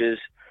coaches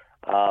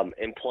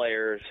and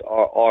players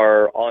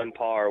are on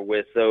par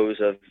with those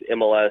of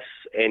MLS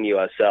and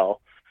USL.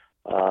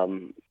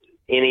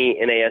 Any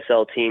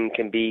NASL team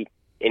can beat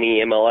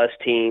any MLS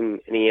team.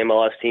 Any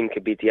MLS team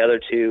can beat the other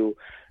two.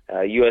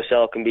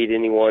 USL can beat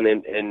anyone,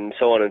 and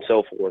so on and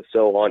so forth.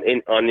 So on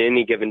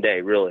any given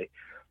day, really.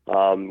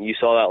 You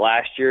saw that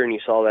last year, and you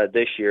saw that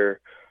this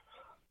year.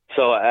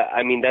 So,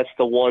 that's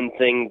the one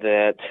thing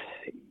that,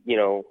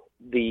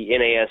 the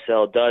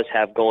NASL does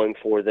have going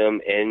for them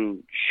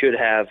and should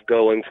have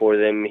going for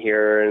them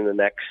here in the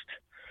next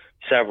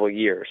several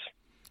years.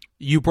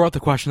 You brought the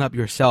question up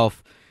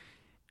yourself.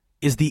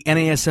 Is the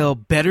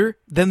NASL better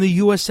than the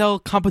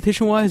USL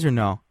competition-wise, or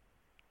no?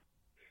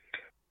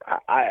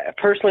 I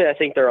personally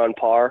think they're on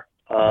par.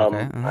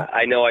 Okay.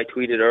 I know I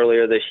tweeted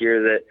earlier this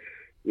year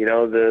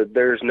that,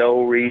 there's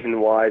no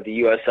reason why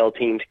the USL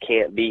teams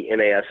can't beat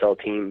NASL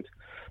teams,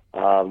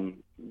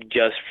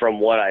 just from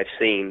what I've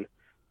seen.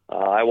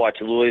 I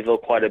watched Louisville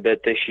quite a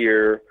bit this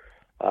year,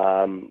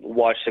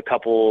 watched a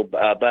couple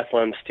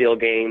Bethlehem Steel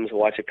games,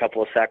 watched a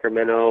couple of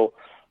Sacramento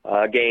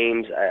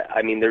games.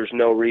 There's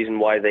no reason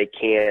why they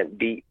can't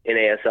beat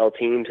NASL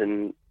teams,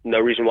 and no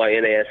reason why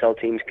NASL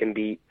teams can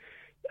beat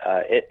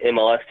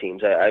MLS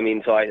teams.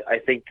 So I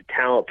think the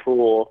talent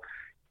pool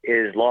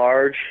is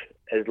large,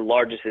 as the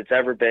largest it's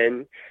ever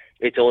been.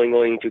 It's only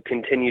going to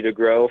continue to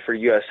grow for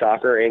U.S.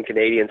 soccer and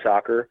Canadian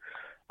soccer.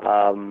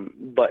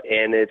 But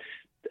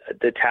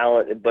the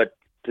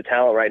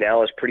talent right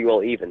now is pretty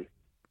well even.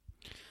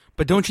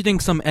 But don't you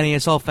think some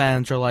NASL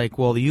fans are like,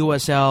 well, the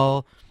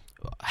USL,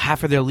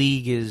 half of their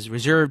league is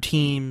reserve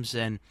teams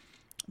and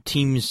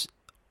teams,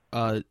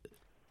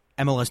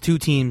 MLS2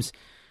 teams.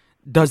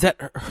 Does that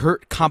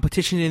hurt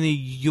competition in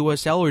the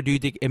USL, or do you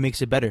think it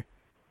makes it better?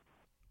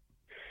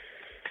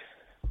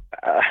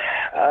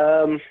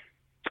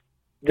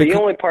 The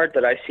only part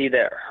that I see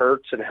that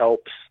hurts and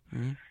helps,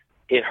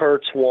 it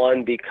hurts,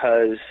 one,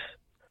 because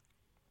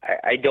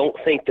I don't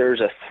think there's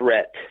a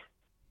threat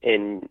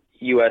in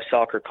U.S.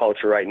 soccer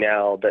culture right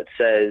now that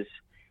says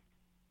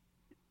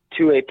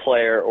to a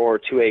player or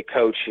to a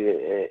coach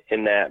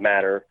in that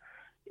matter,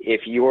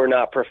 if you're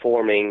not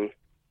performing,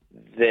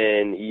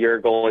 then you're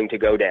going to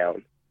go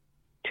down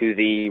to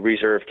the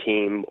reserve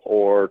team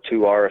or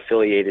to our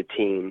affiliated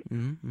team.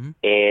 Mm-hmm.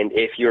 And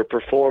if you're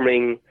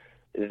performing,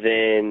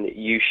 then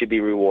you should be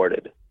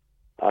rewarded.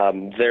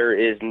 There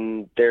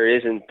isn't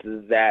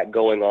that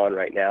going on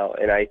right now.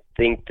 And I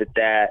think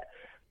that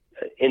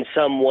in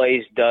some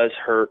ways does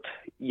hurt,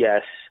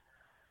 yes,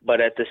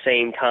 but at the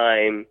same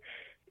time,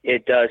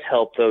 it does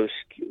help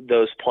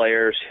those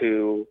players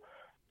who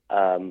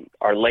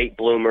are late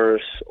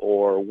bloomers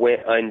or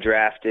went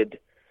undrafted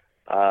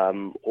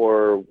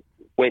or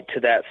went to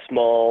that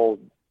small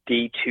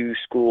D2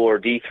 school or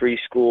D3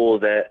 school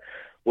that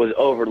was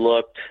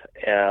overlooked,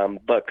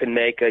 but could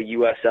make a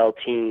USL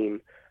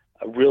team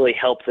really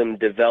help them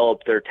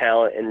develop their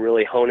talent and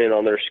really hone in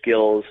on their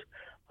skills,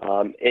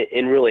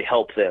 and really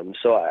help them.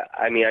 So,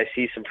 I mean, I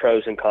see some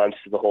pros and cons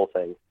to the whole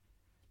thing.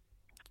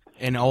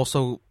 And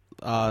also,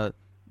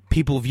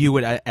 people view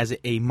it as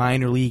a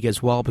minor league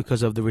as well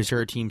because of the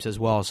reserve teams as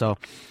well. So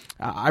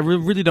I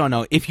really don't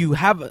know. If you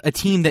have a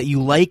team that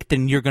you like,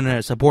 then you're going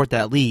to support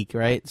that league,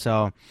 right?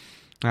 So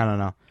I don't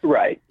know.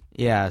 Right.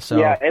 Yeah. So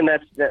yeah, and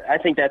I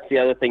think that's the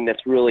other thing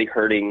that's really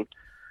hurting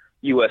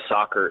U.S.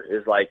 soccer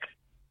is, like,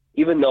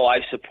 even though I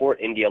support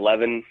Indy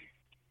 11,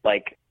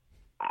 like,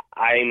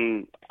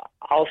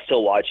 I'll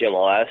still watch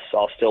MLS.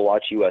 I'll still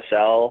watch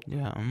USL.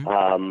 Yeah.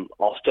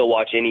 I'll still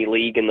watch any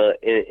league in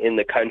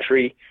the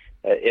country.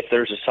 If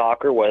there's a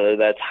soccer, whether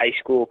that's high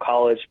school,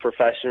 college,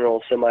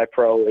 professional,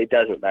 semi-pro, it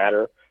doesn't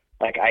matter.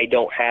 Like, I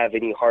don't have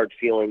any hard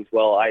feelings.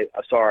 Well,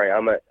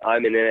 I'm an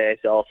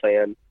NASL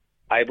fan.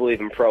 I believe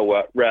in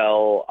pro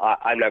rel.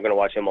 I'm not going to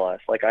watch MLS.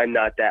 Like, I'm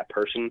not that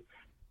person.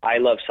 I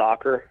love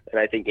soccer, and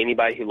I think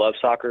anybody who loves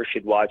soccer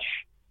should watch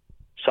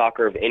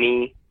soccer of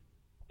any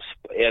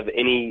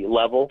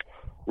level,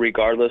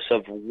 regardless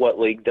of what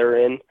league they're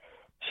in.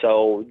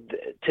 So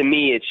to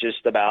me, it's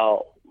just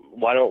about,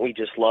 why don't we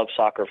just love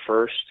soccer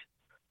first?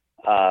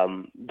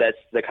 That's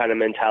the kind of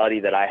mentality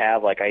that I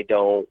have. Like,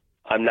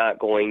 I'm not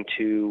going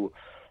to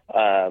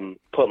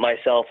put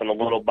myself in a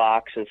little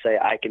box and say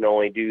I can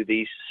only do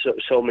these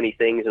so many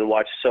things and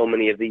watch so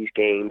many of these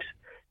games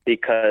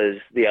because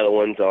the other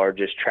ones are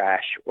just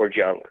trash or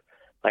junk.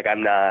 Like,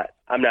 I'm not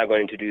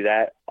going to do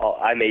that.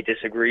 I may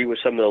disagree with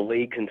some of the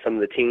leagues and some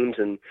of the teams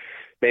and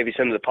maybe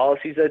some of the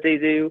policies that they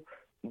do,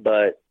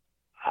 but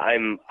I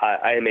am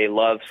a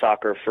love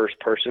soccer first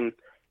person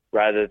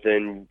rather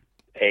than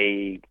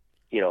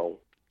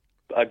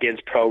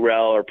against pro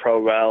rel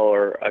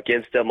or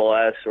against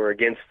MLS or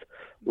against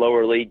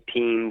lower league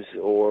teams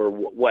or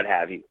what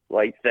have you.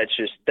 Like, that's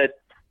just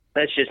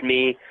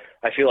me.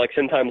 I feel like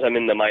sometimes I'm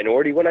in the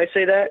minority when I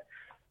say that,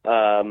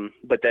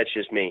 but that's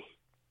just me.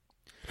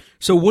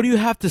 So what do you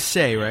have to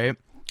say, right,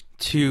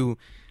 to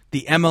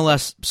the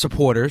MLS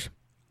supporters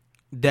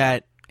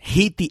that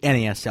hate the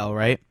NASL,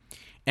 right?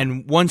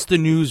 And once the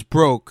news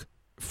broke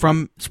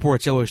from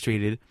Sports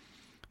Illustrated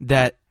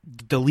that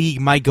the league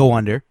might go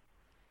under,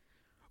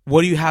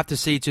 what do you have to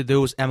say to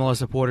those MLS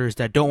supporters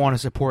that don't want to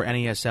support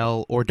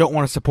NASL or don't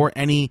want to support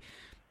any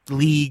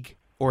league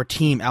or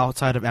team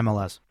outside of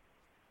MLS?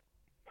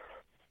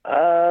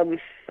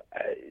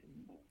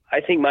 I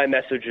think my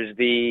message is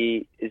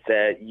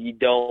that you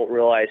don't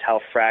realize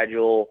how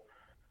fragile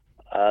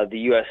the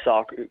U.S.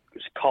 soccer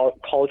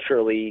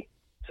culturally,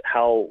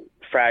 how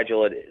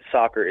fragile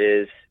soccer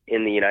is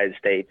in the United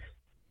States.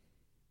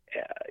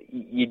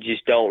 You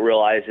just don't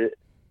realize it.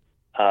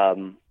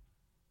 And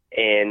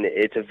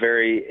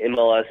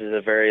MLS is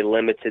a very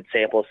limited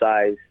sample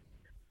size,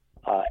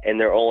 and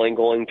they're only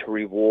going to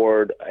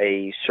reward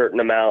a certain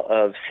amount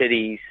of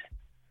cities,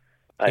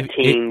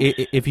 teams.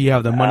 If you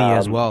have the money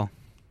as well.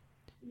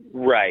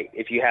 Right.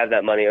 If you have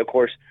that money, of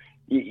course,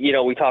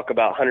 we talk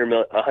about $100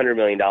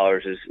 million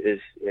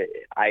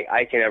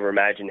I can never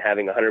imagine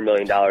having $100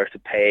 million to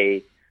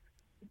pay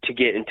to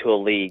get into a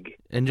league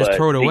and just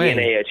throw it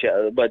away.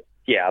 But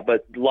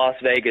Las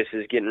Vegas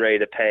is getting ready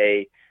to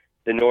pay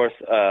the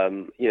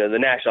the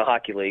National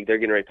Hockey League. They're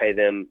getting ready to pay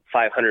them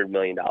 $500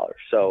 million.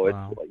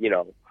 So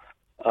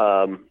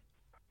wow.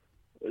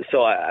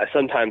 So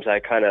sometimes I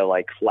kind of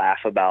like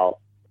laugh about,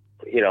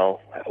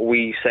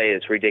 we say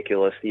it's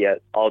ridiculous,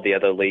 yet all the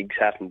other leagues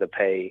having to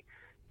pay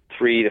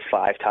 3 to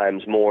 5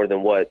 times more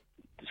than what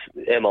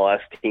MLS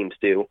teams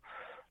do.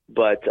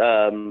 But,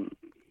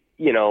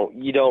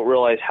 you don't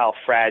realize how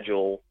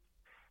fragile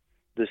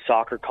the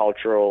soccer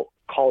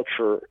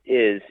culture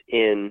is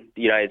in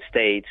the United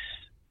States.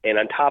 And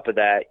on top of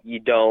that, you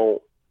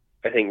don't,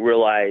 I think,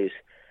 realize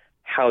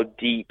how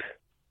deep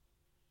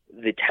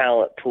the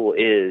talent pool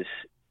is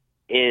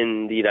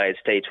in the United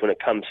States when it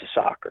comes to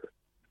soccer.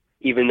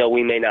 Even though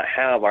we may not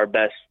have our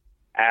best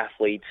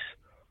athletes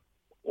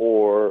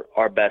or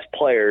our best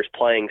players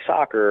playing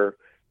soccer,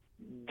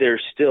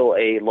 there's still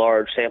a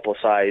large sample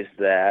size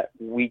that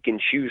we can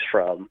choose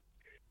from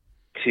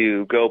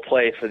to go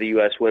play for the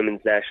U.S.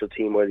 women's national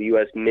team or the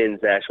U.S. men's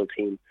national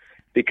team.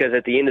 Because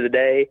at the end of the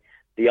day,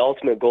 the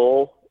ultimate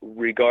goal,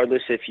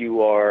 regardless if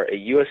you are a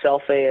USL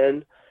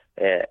fan,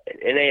 an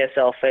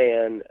NASL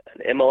fan,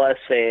 an MLS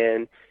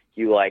fan,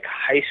 you like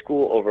high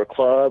school over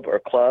club or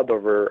club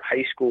over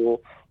high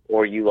school,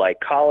 or you like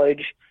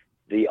college,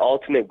 the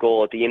ultimate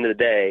goal at the end of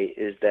the day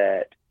is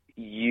that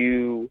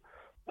you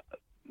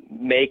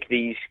make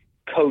these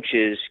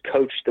coaches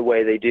coach the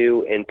way they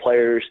do and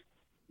players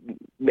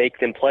make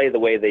them play the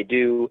way they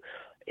do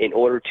in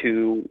order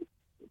to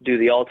do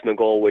the ultimate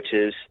goal, which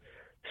is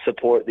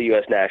support the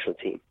U.S. national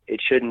team. It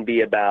shouldn't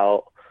be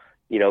about,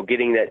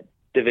 getting that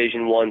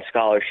Division I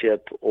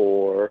scholarship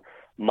or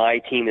my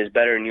team is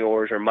better than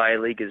yours or my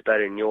league is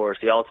better than yours.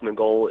 The ultimate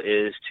goal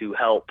is to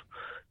help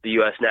the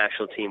U.S.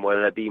 national team,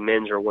 whether that be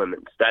men's or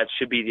women's. That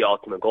should be the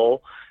ultimate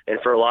goal. And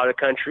for a lot of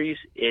countries,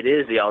 it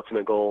is the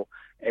ultimate goal.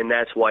 and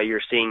that's why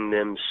you're seeing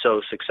them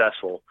so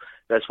successful.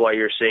 That's why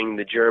you're seeing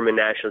the German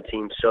national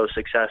team so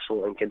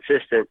successful and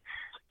consistent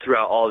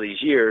throughout all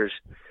these years,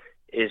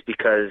 is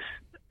because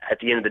at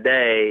the end of the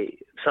day,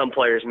 some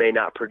players may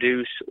not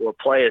produce or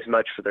play as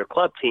much for their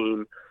club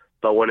team,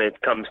 but when it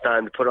comes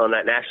time to put on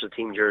that national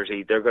team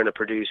jersey, they're going to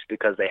produce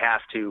because they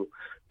have to,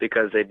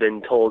 because they've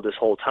been told this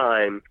whole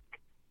time,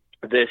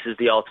 this is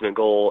the ultimate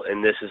goal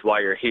and this is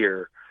why you're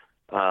here,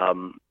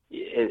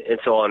 and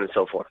so on and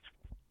so forth.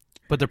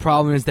 But the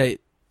problem is that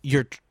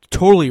you're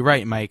totally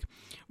right, Mike,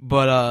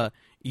 but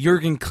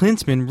Jurgen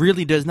Klinsmann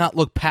really does not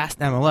look past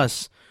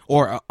MLS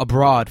or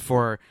abroad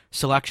for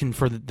selection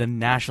for the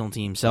national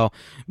team. So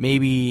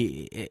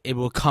maybe it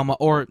will come,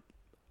 or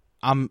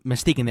I'm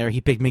mistaken there.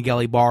 He picked Miguel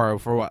Ibarra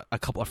for a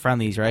couple of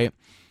friendlies, right?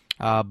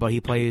 But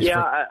he plays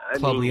for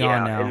Club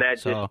Leon now. And that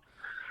so.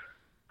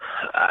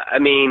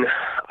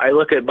 I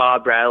look at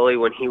Bob Bradley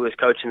when he was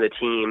coaching the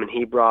team, and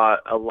he brought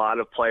a lot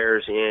of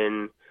players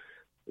in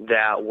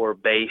that were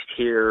based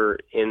here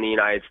in the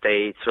United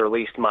States, or at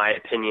least my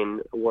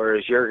opinion,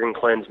 whereas Jurgen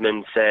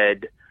Klinsmann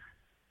said,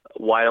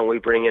 why don't we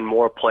bring in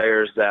more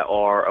players that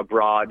are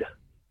abroad,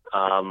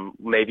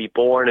 maybe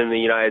born in the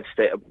United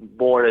States,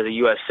 born as a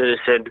U.S.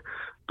 citizen,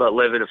 but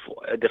live in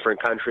a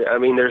different country. I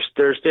mean,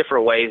 there's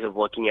different ways of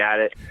looking at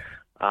it.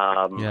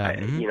 I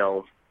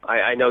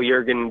know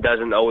Jurgen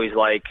doesn't always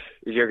like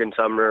Jurgen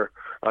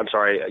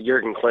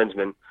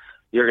Klinsmann.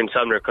 Jurgen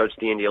Sumner coached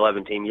the Indy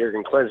 11 team.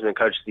 Jurgen Klinsmann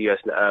coached the U.S.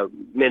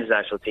 Men's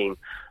national team.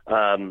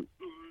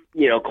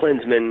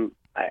 Klinsmann,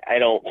 I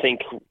don't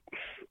think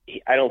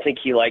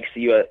he likes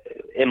the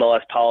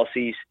MLS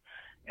policies,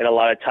 and a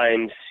lot of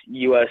times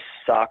U.S.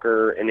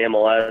 soccer and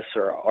MLS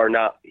are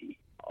not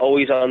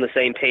always on the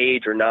same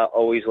page, or not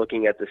always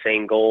looking at the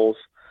same goals,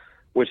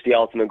 which the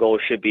ultimate goal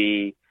should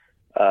be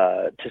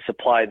to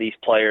supply these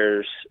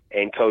players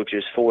and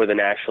coaches for the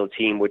national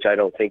team, which I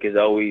don't think is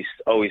always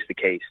the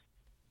case.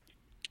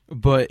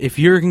 But if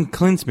Jurgen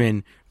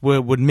Klinsmann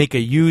would make a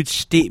huge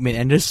statement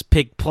and just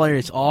pick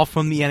players all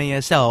from the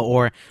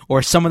NASL,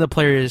 or some of the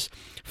players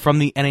from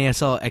the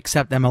NASL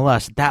except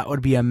MLS, that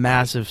would be a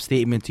massive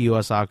statement to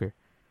U.S. soccer.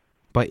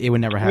 But it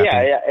would never happen.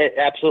 Yeah,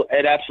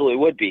 it absolutely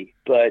would be.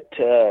 But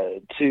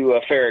to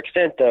a fair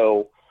extent,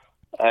 though,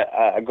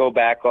 I go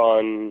back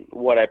on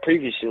what I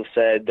previously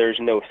said. There's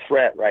no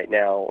threat right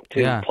now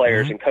to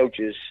players and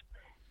coaches,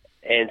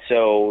 and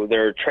so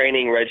their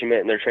training regimen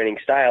and their training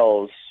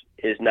styles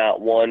is not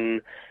one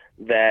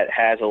that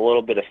has a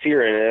little bit of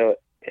fear in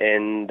it,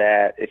 and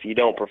that if you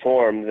don't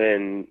perform,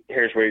 then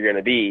here's where you're going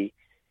to be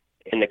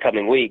in the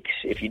coming weeks.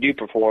 If you do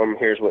perform,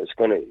 here's what's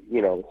going to,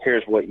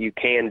 here's what you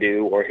can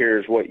do, or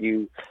here's what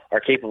you are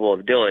capable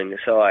of doing.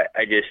 So I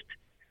just,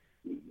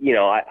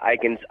 I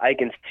can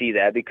see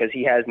that, because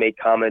he has made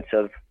comments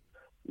of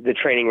the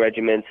training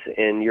regimens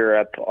in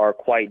Europe are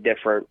quite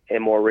different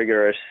and more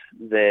rigorous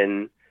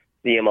than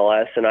the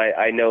MLS. And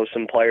I know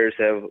some players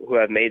who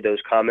have made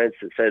those comments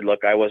that said,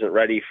 look, I wasn't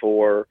ready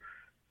for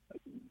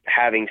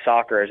having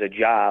soccer as a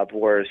job,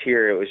 whereas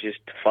here it was just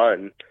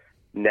fun.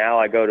 Now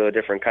I go to a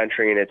different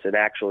country and it's an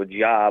actual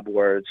job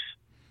where it's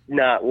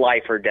not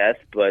life or death,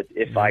 but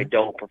if I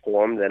don't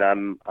perform, then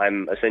I'm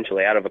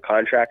essentially out of a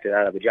contract and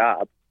out of a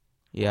job.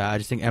 Yeah, I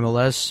just think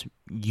MLS,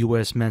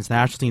 U.S. men's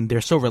national team,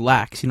 they're so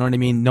relaxed, you know what I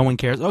mean? No one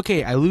cares.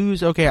 Okay, I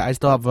lose. Okay, I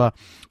still have a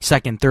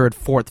second, third,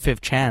 fourth,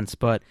 fifth chance,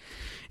 but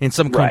in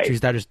some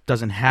countries that just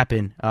doesn't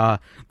happen.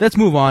 Let's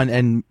move on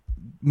and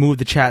move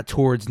the chat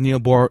towards Neil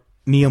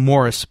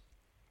Morris.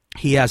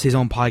 He has his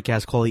own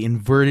podcast called the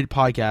Inverted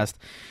Podcast,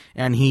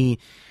 and he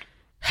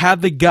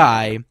had the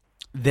guy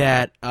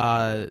that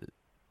Rayo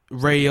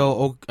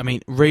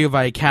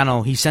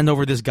Vallecano, he sent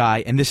over this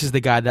guy, and this is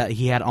the guy that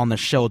he had on the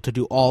show to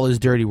do all his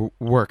dirty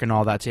work and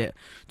all that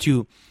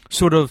to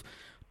sort of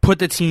put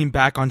the team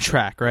back on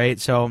track, right?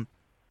 So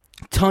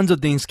tons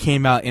of things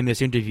came out in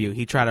this interview.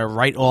 He tried to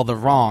right all the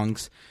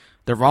wrongs.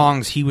 The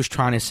wrongs he was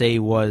trying to say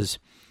was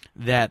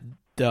that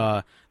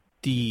the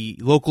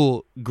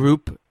local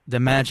group, the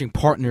managing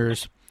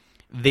partners,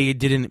 they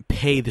didn't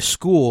pay the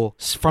school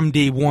from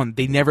day one.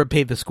 They never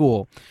paid the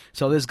school.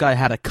 So this guy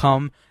had to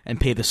come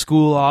and pay the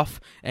school off,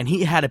 and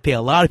he had to pay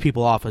a lot of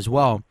people off as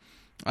well.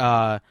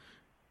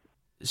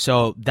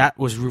 So that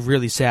was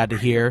really sad to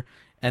hear.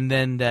 And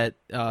then that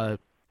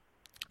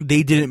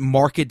they didn't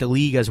market the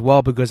league as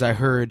well, because I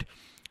heard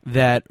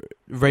that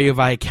Rayo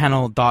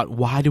Vallecano thought,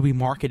 why do we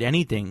market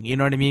anything? You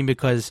know what I mean?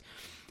 Because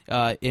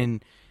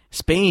in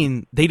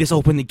Spain, they just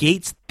open the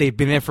gates. They've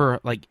been there for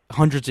like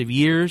hundreds of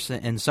years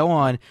and so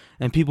on,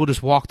 and people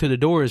just walk through the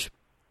doors.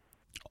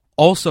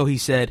 Also, he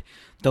said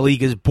the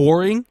league is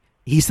boring.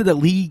 He said the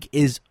league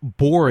is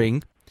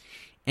boring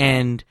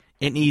and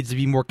it needs to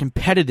be more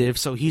competitive,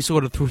 so he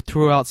sort of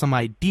threw out some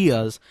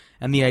ideas,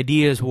 and the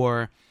ideas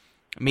were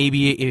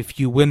maybe if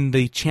you win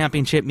the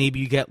championship, maybe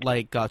you get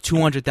like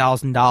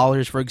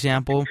 $200,000, for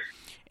example,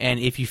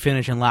 and if you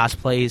finish in last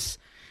place,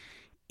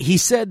 he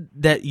said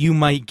that you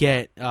might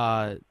get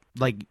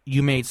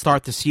you may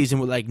start the season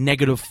with like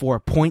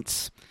 -4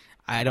 points.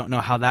 I don't know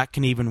how that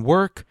can even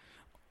work.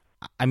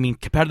 I mean,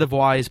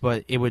 competitive-wise,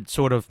 but it would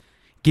sort of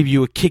give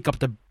you a kick up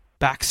the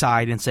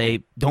backside and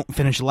say, don't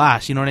finish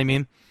last, you know what I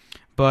mean?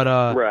 But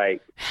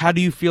right. How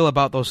do you feel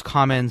about those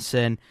comments?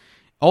 And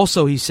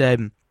also he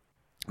said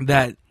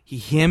that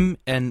him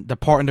and the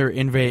partner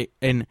in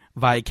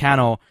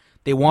Vallecano,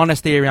 they want to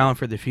stay around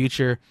for the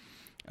future,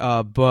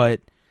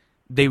 but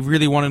they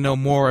really want to know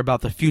more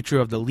about the future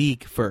of the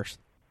league first.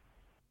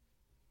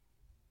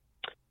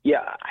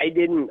 Yeah, I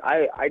didn't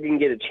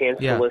get a chance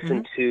to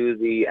listen to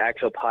the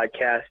actual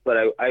podcast, but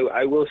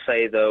I will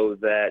say, though,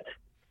 that,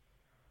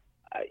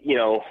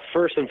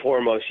 first and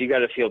foremost, you got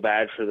to feel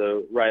bad for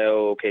the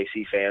Rayo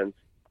OKC fans,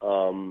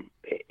 and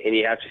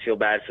you have to feel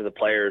bad for the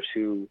players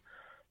who,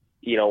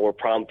 were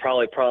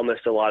probably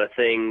promised a lot of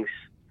things,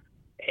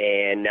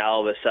 and now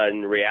all of a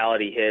sudden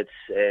reality hits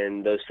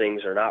and those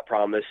things are not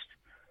promised.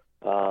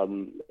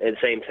 And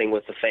same thing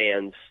with the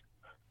fans.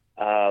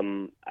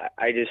 I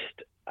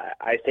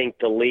think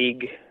the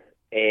league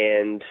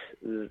and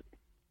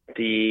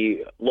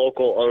the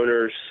local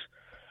owners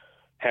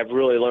have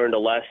really learned a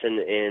lesson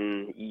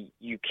in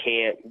you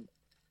can't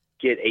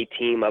get a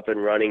team up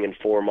and running in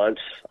 4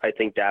 months. I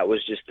think that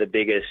was just the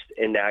biggest,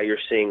 and now you're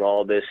seeing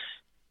all this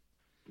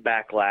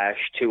backlash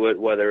to it,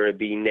 whether it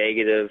be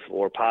negative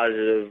or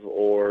positive,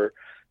 or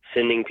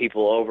sending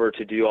people over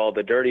to do all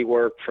the dirty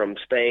work from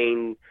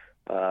Spain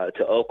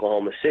to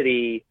Oklahoma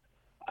City.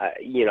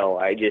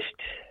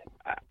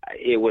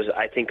 It was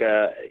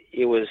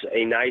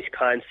a nice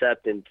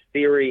concept in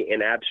theory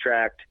and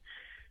abstract,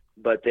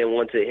 but then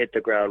once it hit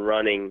the ground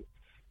running,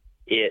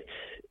 it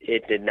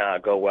did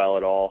not go well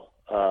at all.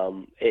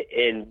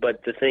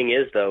 But the thing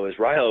is, though, is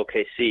Rayo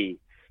OKC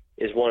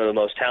is one of the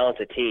most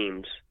talented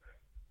teams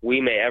we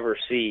may ever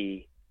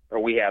see, or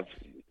we have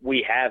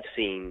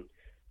seen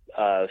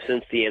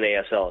since the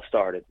NASL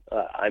started.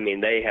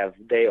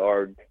 They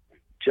are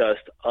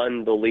just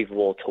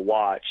unbelievable to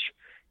watch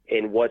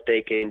in what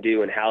they can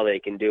do and how they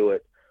can do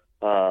it.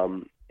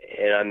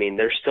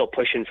 They're still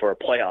pushing for a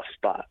playoff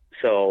spot.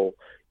 So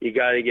you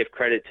got to give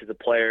credit to the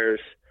players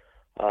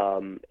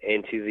and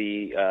to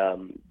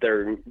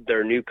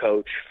their new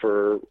coach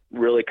for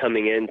really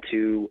coming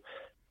into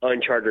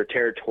uncharted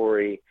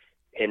territory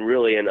and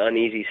really an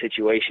uneasy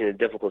situation, a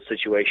difficult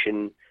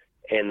situation,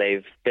 and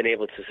they've been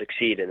able to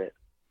succeed in it.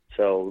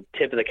 So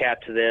tip of the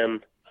cap to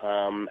them.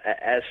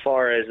 As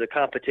far as the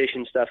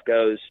competition stuff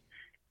goes,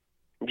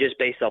 just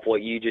based off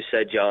what you just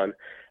said, John,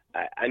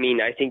 I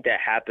think that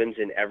happens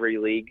in every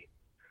league.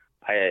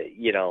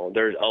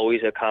 There's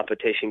always a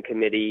competition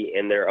committee,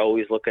 and they're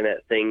always looking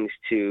at things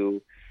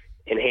to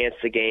enhance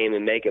the game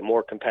and make it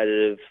more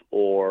competitive,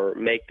 or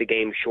make the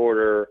game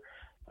shorter,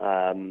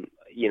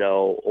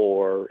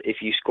 or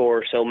if you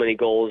score so many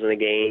goals in a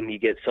game, you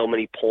get so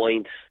many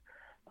points.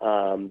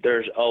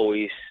 There's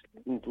always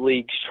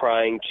leagues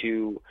trying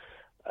to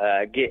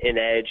get an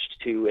edge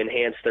to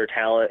enhance their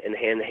talent and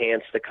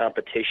enhance the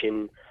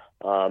competition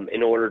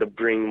in order to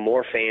bring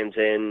more fans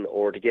in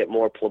or to get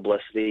more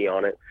publicity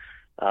on it.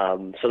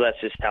 So that's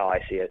just how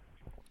I see it.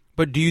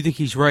 But do you think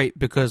he's right?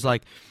 Because,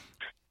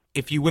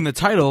 if you win the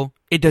title,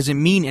 it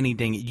doesn't mean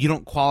anything. You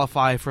don't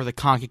qualify for the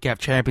CONCACAF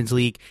Champions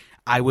League.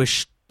 I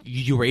wish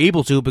you were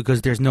able to,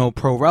 because there's no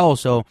Pro Rel,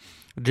 so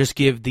just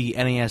give the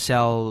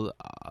NASL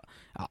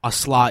a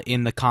slot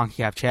in the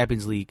CONCACAF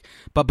Champions League.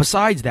 But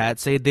besides that,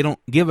 say they don't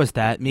give us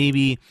that,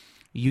 maybe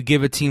you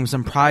give a team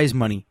some prize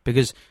money,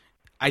 because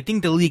I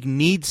think the league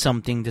needs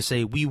something to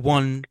say we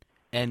won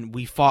and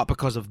we fought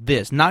because of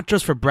this, not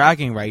just for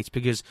bragging rights,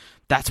 because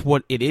that's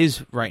what it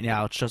is right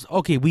now. It's just,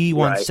 okay, we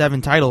won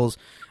 7 titles,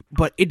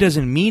 but it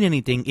doesn't mean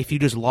anything if you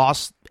just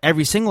lost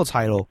every single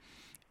title.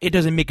 It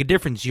doesn't make a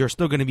difference. You're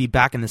still going to be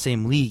back in the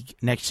same league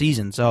next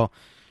season. So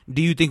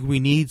do you think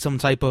we need some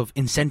type of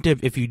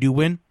incentive if you do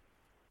win?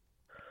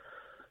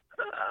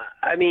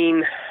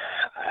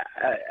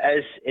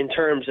 As in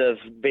terms of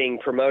being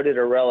promoted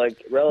or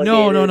relegated?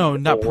 No,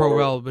 not Pro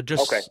Rel, but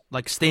just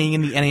like staying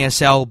in the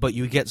NASL, but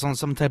you get some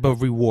type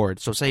of reward.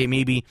 So say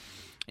maybe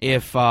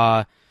if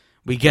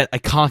we get a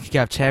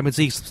CONCACAF Champions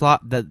League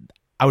slot, that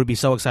I would be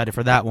so excited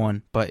for that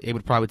one, but it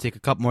would probably take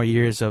a couple more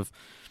years of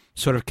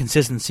sort of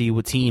consistency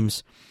with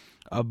teams.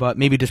 But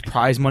maybe just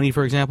prize money,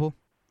 for example?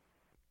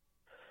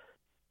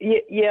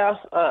 Yeah.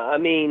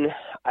 The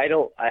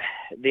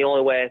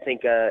only way I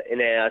think an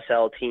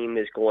NASL team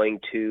is going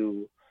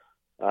to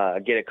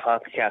get a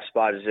CONCACAF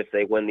spot is if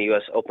they win the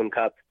U.S. Open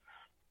Cup.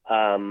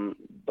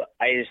 But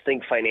I just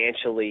think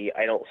financially,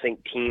 I don't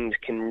think teams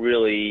can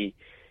really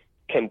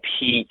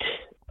compete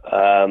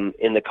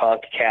in the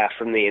CONCACAF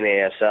from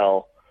the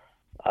NASL.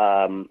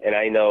 And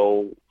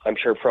I'm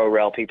sure Pro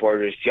Rel people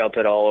are just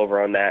jumping all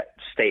over on that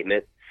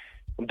statement.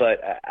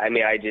 But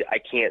I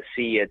can't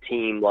see a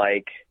team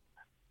like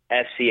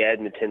FC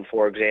Edmonton,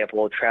 for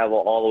example, travel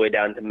all the way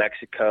down to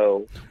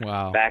Mexico,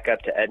 back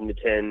up to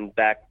Edmonton,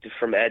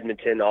 from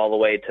Edmonton all the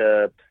way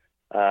to,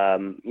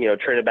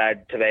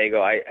 Trinidad,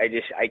 Tobago. I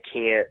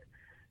can't.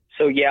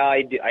 So yeah,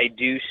 I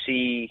do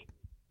see,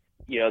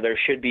 there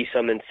should be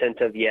some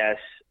incentive. Yes.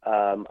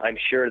 I'm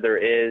sure there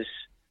is,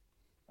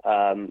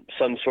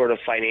 some sort of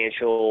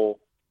financial,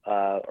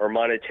 or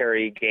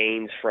monetary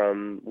gains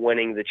from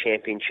winning the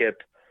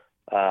championship.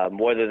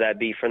 whether that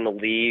be from the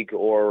league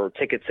or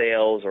ticket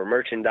sales or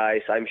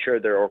merchandise. I'm sure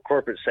there are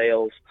corporate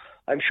sales.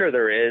 I'm sure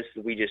there is.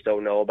 We just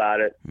don't know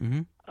about it.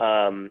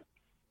 Mm-hmm.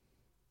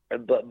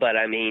 But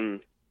I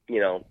mean,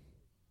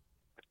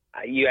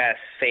 you ask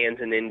fans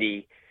in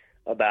Indy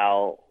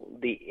about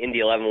the Indy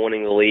 11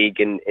 winning the league,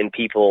 and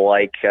people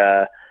like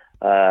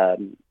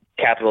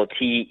capital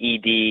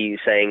TED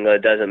saying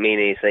it doesn't mean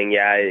anything.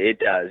 Yeah, it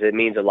does. It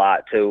means a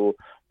lot to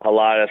a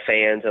lot of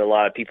fans and a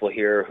lot of people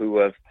here who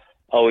have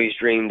always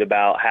dreamed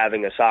about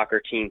having a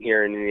soccer team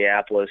here in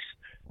Indianapolis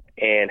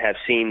and have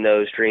seen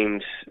those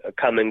dreams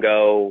come and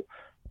go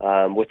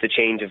with the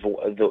change of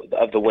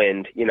the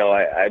wind.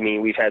 I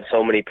mean, we've had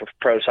so many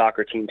pro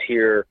soccer teams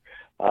here,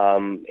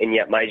 and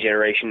yet my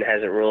generation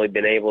hasn't really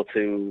been able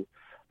to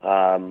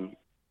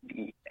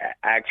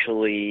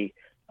actually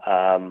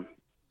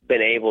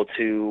been able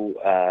to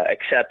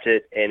accept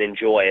it and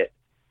enjoy it.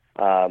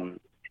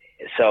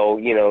 So,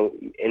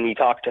 and you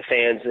talk to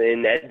fans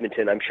in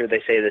Edmonton, I'm sure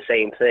they say the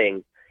same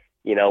thing.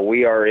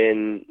 We are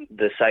in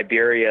the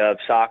Siberia of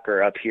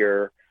soccer up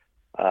here,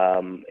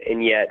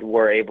 and yet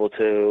we're able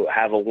to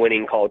have a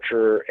winning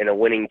culture and a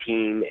winning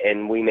team,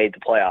 and we made the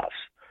playoffs.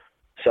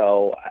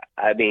 So,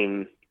 I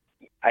mean,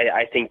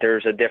 I think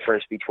there's a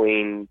difference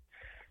between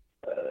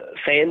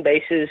fan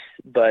bases,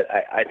 but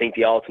I think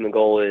the ultimate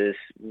goal is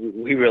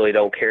we really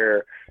don't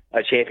care.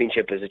 A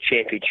championship is a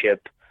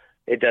championship.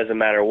 It doesn't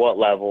matter what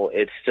level.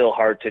 It's still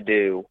hard to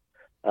do.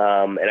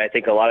 And I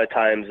think a lot of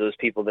times those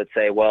people that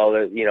say, well,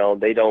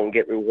 they don't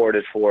get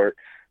rewarded for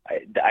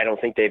it, I don't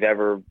think they've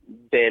ever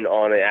been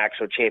on an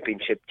actual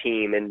championship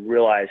team and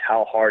realize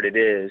how hard it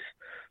is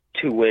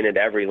to win at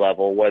every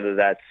level, whether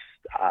that's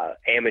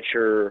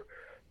amateur,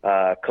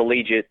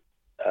 collegiate,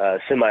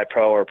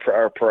 semi-pro, or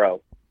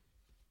pro.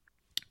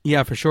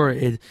 Yeah, for sure.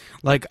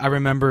 I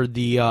remember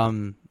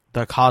the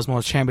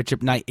Cosmos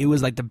Championship night. It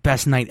was like the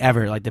best night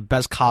ever, like the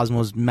best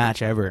Cosmos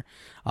match ever.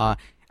 I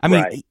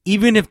mean, right.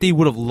 Even if they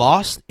would have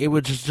lost, it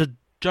was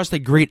just a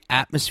great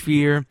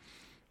atmosphere,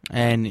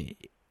 and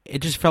it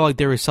just felt like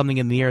there was something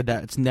in the air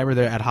that's never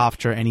there at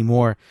Hofstra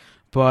anymore.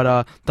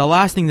 But the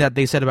last thing that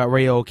they said about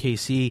Rayo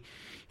OKC,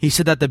 he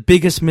said that the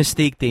biggest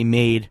mistake they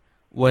made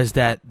was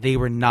that they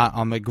were not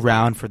on the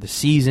ground for the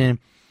season.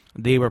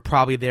 They were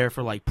probably there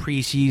for like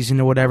preseason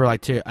or whatever,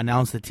 like to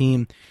announce the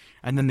team,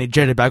 and then they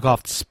jetted back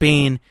off to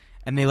Spain,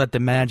 and they let the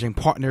managing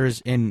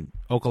partners in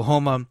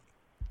Oklahoma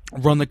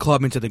run the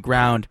club into the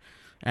ground.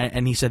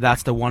 And he said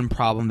that's the one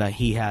problem that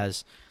he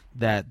has,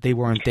 that they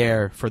weren't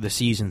there for the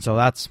season. So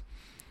that's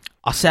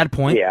a sad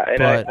point. Yeah, and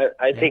but,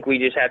 I think we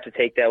just have to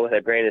take that with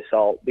a grain of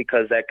salt,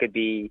 because that could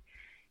be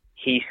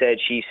he said,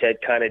 she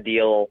said kind of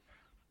deal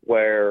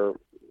where,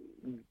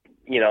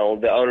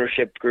 the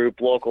ownership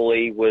group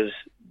locally was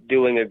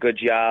doing a good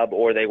job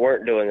or they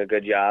weren't doing a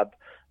good job,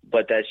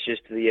 but that's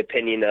just the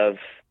opinion of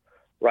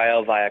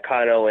Rayo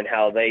Vallecano and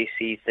how they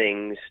see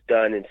things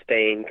done in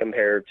Spain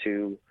compared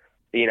to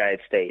the United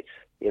States.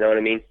 You know what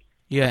I mean?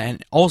 Yeah,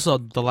 and also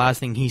the last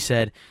thing he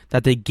said,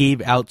 that they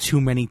gave out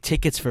too many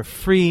tickets for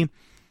free,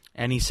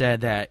 and he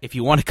said that if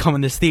you want to come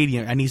in the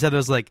stadium, and he said it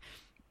was like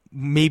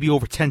maybe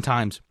over 10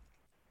 times,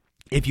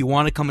 if you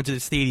want to come into the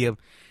stadium,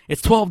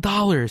 it's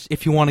 $12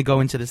 if you want to go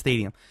into the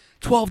stadium.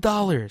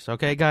 $12,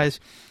 okay, guys?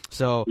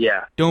 So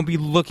yeah, don't be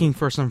looking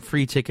for some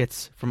free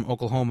tickets from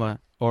Oklahoma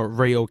or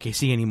Rayo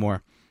OKC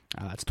anymore.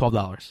 It's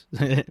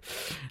 $12.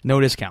 No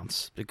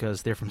discounts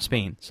because they're from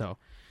Spain. So,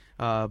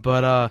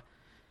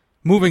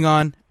 moving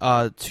on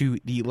to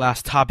the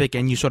last topic,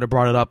 and you sort of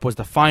brought it up, was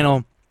the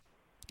final.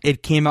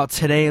 It came out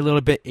today a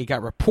little bit. It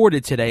got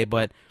reported today,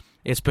 but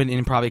it's been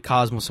in probably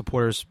Cosmos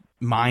supporters'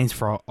 minds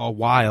for a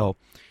while.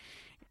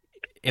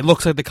 It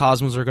looks like the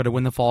Cosmos are going to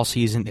win the fall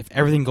season if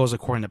everything goes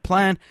according to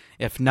plan.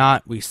 If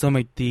not, we still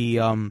make it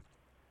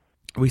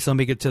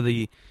to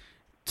the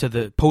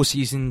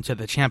postseason, to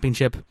the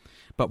championship,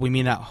 but we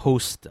may not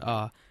host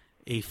a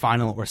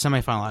final or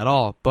semifinal at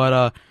all.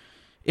 But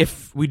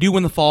if we do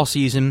win the fall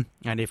season,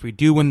 and if we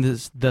do win the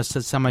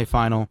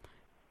semifinal,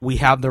 we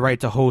have the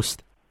right to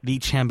host the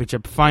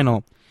championship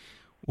final.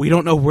 We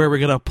don't know where we're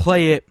going to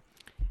play it,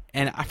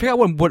 and I forgot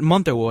what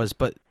month it was,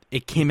 but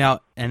it came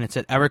out, and it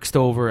said Eric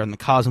Stover and the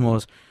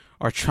Cosmos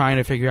are trying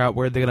to figure out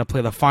where they're going to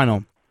play the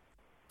final.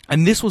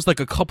 And this was like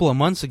a couple of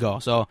months ago,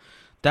 so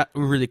that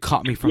really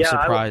caught me from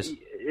surprise.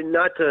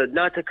 Not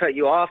to cut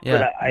you off, yeah.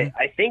 But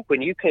I think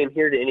when you came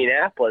here to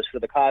Indianapolis for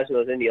the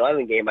Cosmos Indy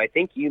 11 game, I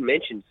think you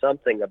mentioned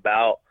something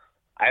about,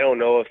 I don't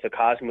know if the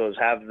Cosmos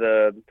have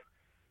the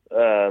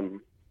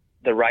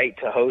right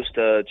to host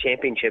a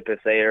championship if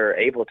they are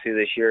able to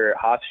this year at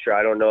Hofstra.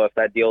 I don't know if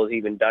that deal is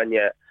even done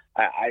yet.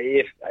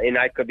 And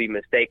I could be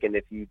mistaken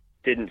if you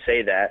didn't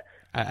say that.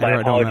 I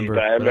don't remember.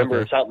 But I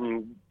remember okay.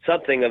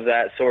 something of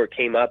that sort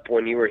came up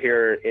when you were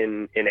here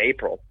in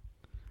April.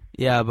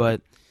 Yeah,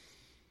 but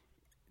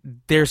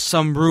there's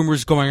some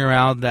rumors going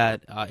around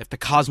that if the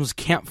Cosmos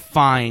can't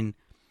find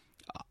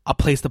a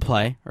place to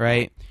play,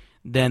 right,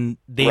 then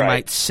they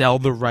might sell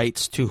the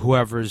rights to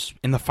whoever's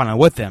in the final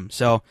with them.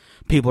 So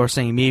people are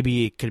saying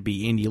maybe it could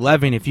be Indy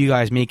 11 if you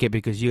guys make it,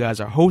 because you guys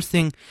are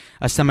hosting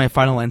a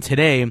semifinal. And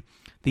today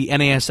the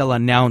NASL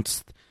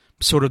announced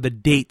sort of the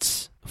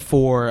dates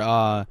for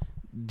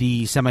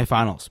the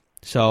semifinals.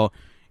 So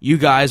you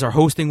guys are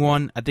hosting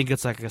one. I think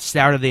it's like a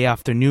Saturday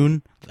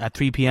afternoon at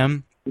 3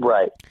 p.m.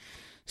 Right.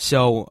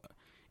 So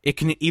it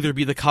can either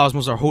be the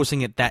Cosmos are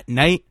hosting it that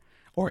night,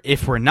 or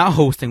if we're not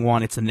hosting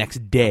one, it's the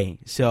next day.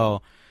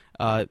 So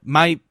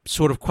my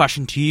sort of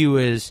question to you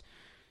is,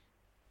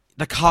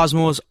 the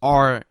Cosmos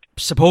are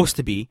supposed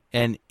to be,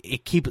 and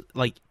it keeps,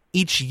 like,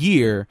 each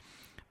year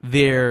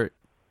they're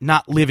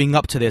not living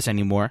up to this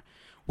anymore.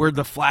 We're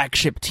the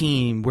flagship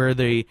team. We're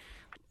the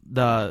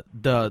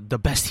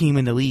best team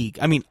in the league.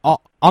 I mean,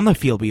 on the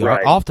field we are.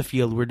 Right. Off the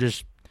field, we're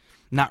just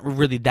not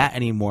really that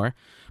anymore.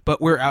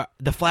 But we're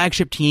the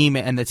flagship team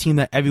and the team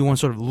that everyone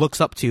sort of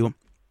looks up to.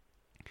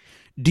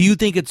 Do you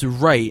think it's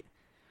right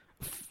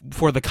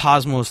for the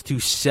Cosmos to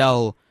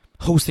sell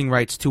hosting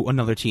rights to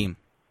another team?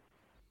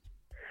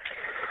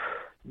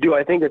 Do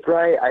I think it's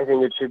right? I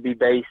think it should be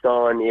based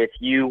on if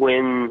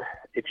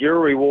you're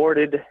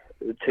rewarded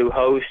to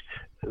host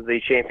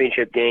the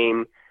championship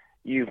game,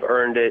 you've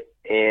earned it,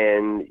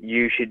 and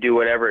you should do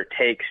whatever it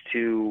takes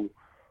to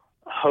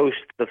host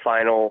the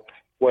final,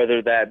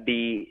 whether that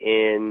be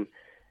in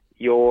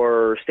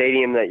your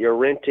stadium that you're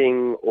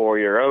renting or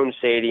your own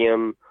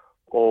stadium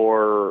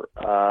or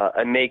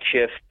a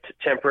makeshift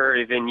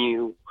temporary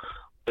venue,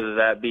 whether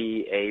that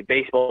be a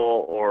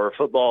baseball or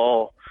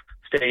football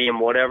stadium,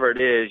 whatever it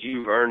is,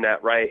 you've earned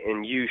that right,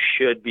 and you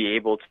should be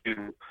able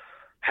to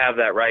have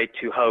that right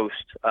to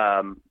host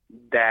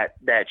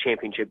that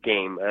championship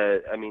game.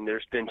 I mean,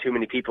 there's been too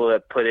many people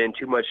that put in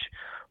too much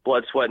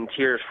blood, sweat, and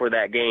tears for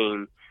that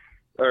game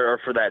or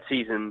for that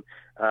season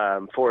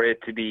for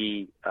it to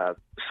be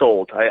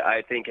sold.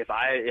 I think if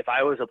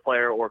I was a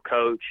player or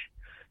coach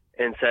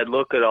and said,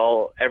 look at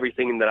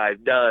everything that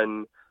I've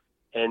done,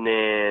 and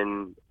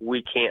then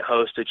we can't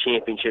host a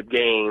championship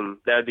game,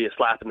 that would be a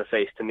slap in the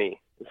face to me.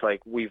 It's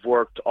like, we've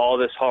worked all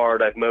this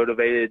hard. I've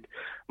motivated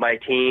my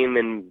team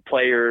and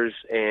players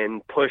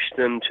and pushed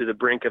them to the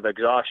brink of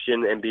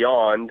exhaustion and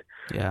beyond.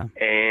 Yeah.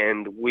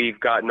 And we've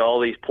gotten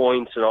all these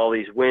points and all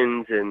these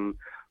wins, and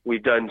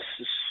we've done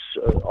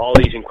all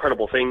these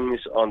incredible things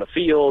on the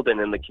field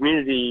and in the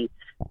community,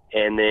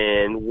 and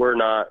then we're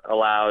not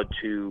allowed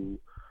to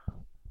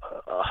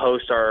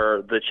host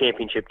the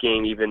championship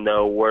game, even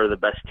though we're the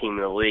best team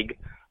in the league.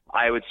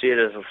 I would see it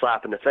as a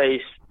slap in the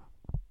face.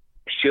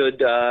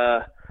 Should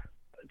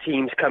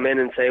teams come in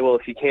and say, well,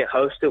 if you can't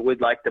host it,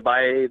 we'd like to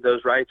buy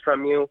those rights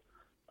from you.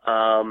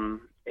 And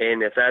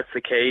if that's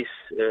the case,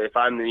 if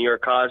I'm the New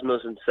York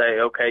Cosmos and say,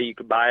 okay, you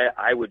could buy it,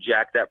 I would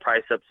jack that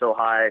price up so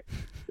high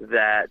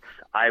that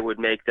I would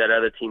make that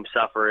other team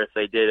suffer if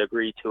they did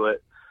agree to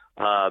it,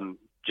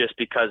 just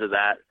because of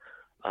that.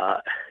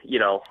 $1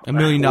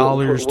 million,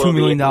 $2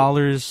 million.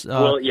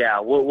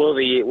 Will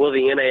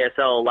the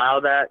NASL allow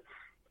that?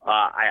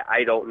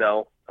 I don't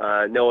know.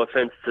 No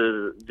offense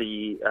to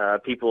the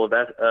people of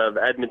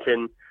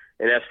Edmonton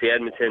and FC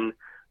Edmonton,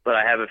 but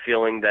I have a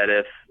feeling that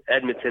if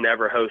Edmonton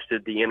ever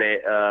hosted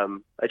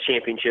a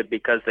championship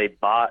because they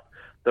bought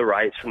the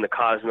rights from the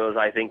Cosmos,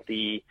 I think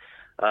the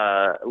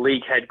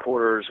league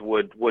headquarters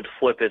would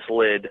flip its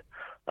lid.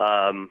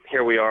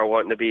 Here we are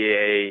wanting to be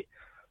a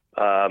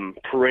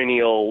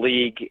perennial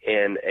league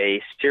and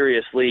a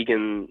serious league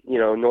in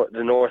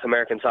the North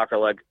American soccer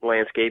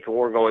landscape, and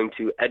we're going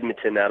to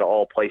Edmonton out of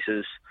all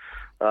places.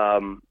 I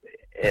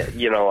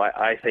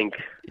think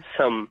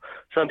some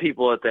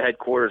people at the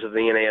headquarters of the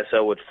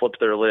NASL would flip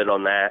their lid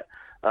on that.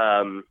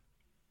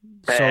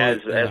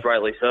 As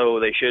rightly so,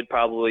 they should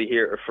probably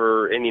hear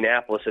for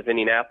Indianapolis if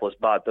Indianapolis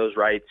bought those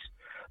rights,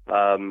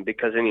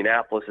 because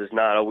Indianapolis is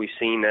not always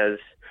seen as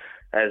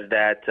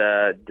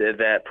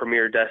that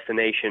premier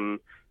destination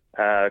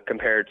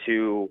compared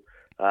to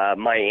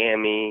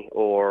Miami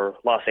or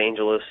Los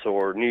Angeles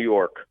or New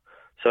York,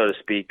 so to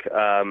speak.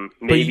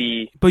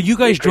 But you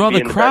guys draw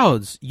the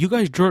crowds. You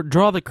guys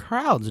draw the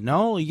crowds.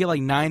 No, you get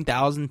like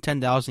 9,000,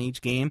 10,000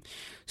 each game.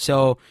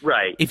 So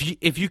right.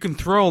 If you can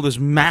throw this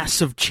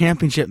massive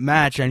championship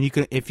match and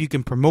if you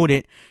can promote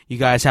it, you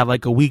guys have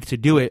like a week to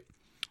do it,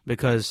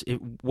 because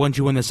once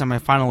you win the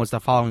semifinal, it's the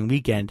following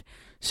weekend.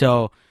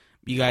 So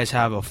you guys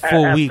have a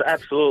full week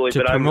absolutely,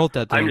 to promote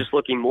that thing. I'm just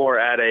looking more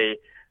at an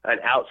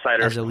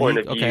outsider's point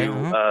of view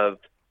of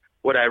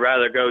would I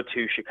rather go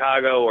to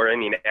Chicago or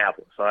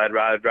Indianapolis? So I'd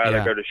rather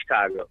go to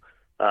Chicago.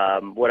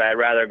 Would I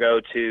rather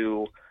go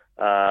to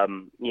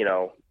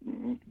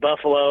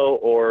Buffalo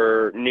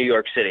or New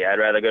York City? I'd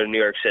rather go to New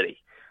York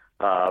City.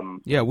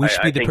 We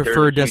should be the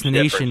preferred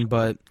destination,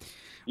 but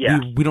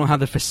we don't have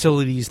the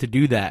facilities to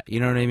do that. You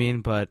know what I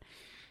mean? But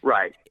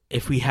right.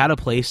 If we had a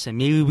place, and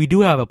maybe we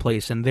do have a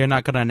place, and they're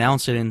not going to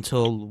announce it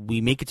until we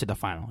make it to the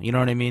final. You know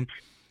what I mean?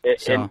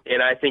 And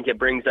I think it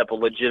brings up a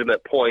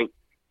legitimate point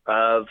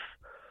of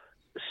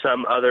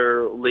some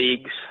other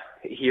leagues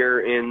here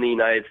in the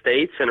United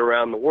States and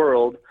around the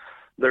world.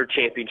 Their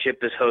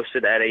championship is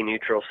hosted at a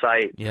neutral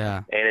site,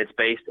 and it's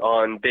based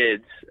on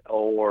bids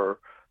or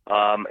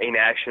a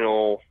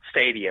national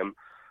stadium,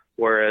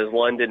 whereas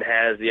London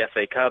has the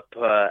FA Cup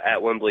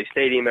at Wembley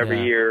Stadium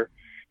every year.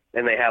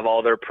 and they have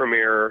all their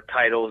premier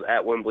titles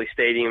at Wembley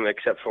Stadium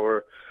except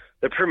for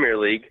the Premier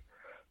League.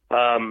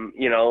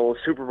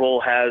 Super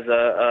Bowl has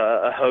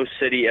a host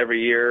city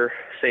every year.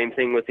 Same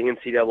thing with the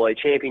NCAA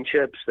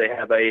championships. They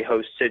have a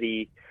host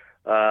city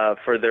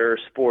for their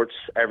sports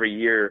every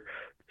year.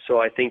 So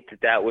I think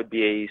that would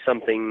be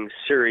something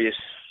serious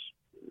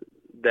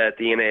that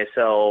the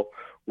NASL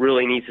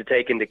really needs to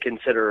take into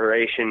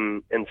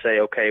consideration and say,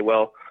 okay,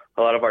 well,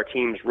 a lot of our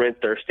teams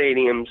rent their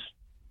stadiums.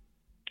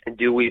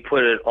 Do we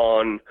put it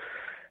on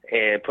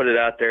and put it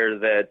out there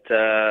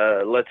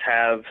that let's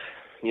have,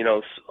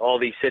 all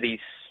these cities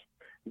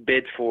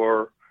bid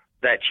for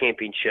that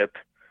championship,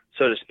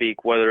 so to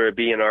speak, whether it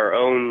be in our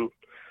own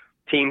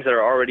teams that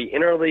are already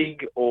in our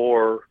league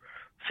or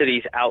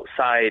cities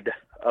outside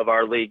of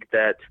our league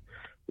that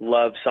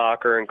love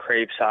soccer and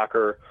crave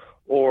soccer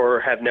or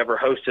have never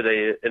hosted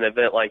an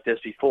event like this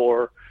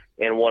before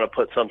and want to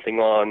put something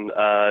on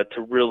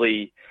to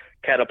really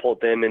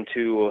catapult them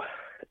into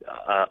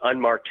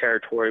unmarked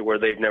territory where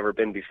they've never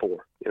been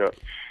before.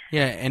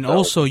 Yeah, and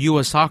also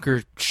U.S.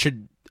 Soccer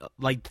should,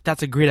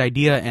 that's a great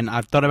idea, and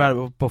I've thought about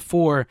it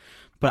before,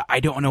 but I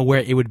don't know where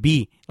it would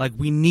be.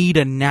 We need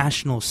a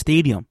national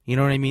stadium. You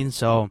know what I mean?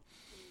 So,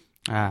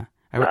 I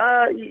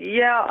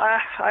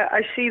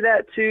see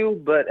that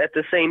too, but at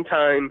the same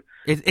time,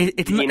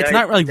 it's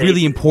not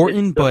really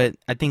important, but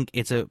I think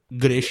it's a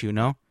good issue.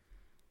 No,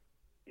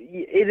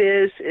 it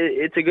is.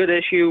 It's a good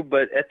issue,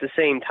 but at the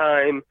same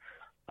time,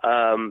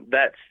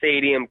 that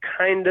stadium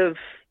kind of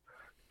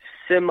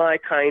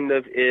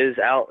is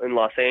out in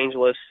Los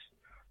Angeles.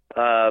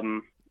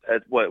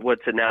 At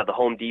what's it now? The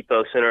Home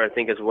Depot Center, I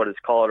think, is what it's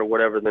called, or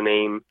whatever the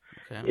name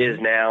is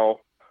now.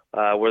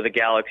 Where the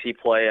Galaxy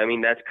play. I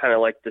mean, that's kind of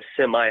like the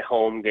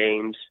semi-home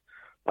games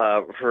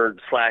for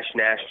 /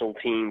 national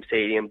team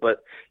stadium.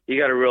 But you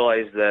got to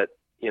realize that,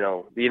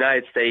 the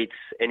United States,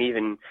 and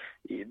even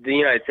the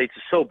United States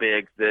is so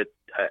big that,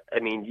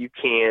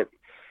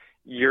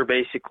 you're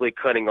basically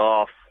cutting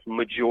off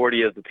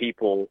majority of the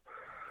people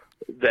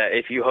that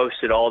if you host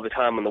it all the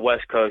time on the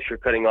West Coast, you're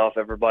cutting off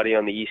everybody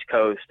on the East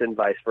Coast and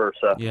vice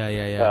versa.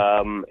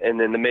 Yeah. And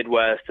then the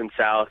Midwest and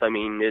South,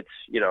 it's,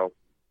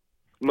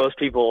 most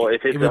people,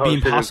 if it's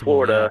hosted in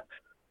Florida,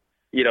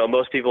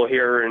 most people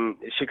here in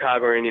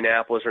Chicago or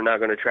Indianapolis are not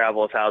going to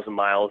travel 1,000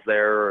 miles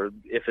there. Or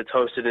if it's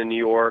hosted in New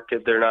York,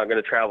 they're not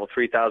going to travel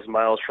 3,000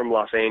 miles from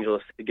Los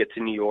Angeles to get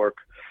to New York.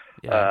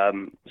 Yeah.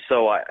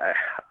 So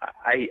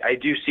I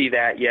do see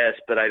that, yes,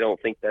 but I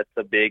don't think that's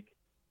a big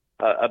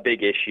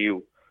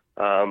issue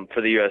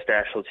for the U.S.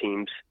 national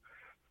teams.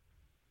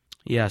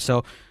 Yeah.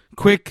 So,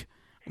 quick,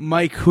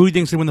 Mike, who do you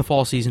think's going to win the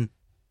fall season?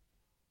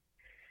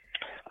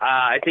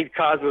 I think the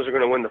Cosmos are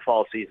going to win the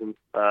fall season.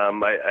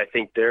 I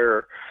think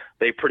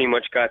they pretty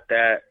much got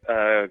that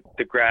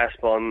the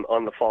grasp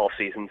on the fall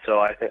season. So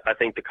I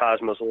think the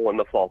Cosmos will win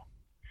the fall.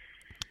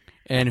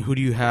 And who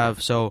do you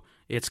have? So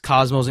it's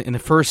Cosmos in the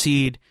first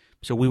seed.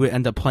 So we would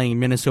end up playing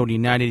Minnesota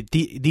United.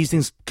 These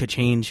things could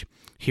change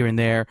here and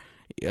there.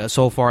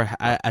 So far,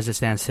 as it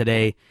stands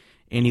today,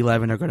 Indy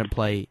 11 are going to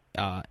play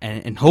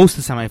and host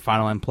the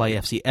semifinal and play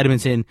FC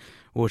Edmonton,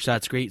 which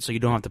that's great. So you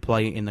don't have to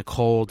play in the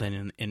cold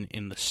and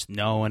in the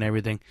snow and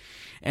everything.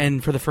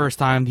 And for the first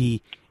time,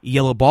 the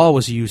yellow ball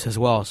was used as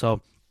well.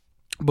 So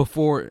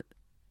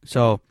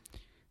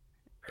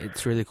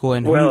it's really cool.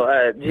 And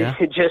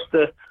just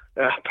to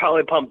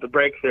probably pump the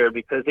brakes there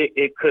because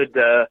it could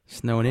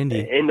snow in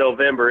Indy in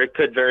November. It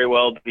could very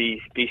well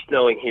be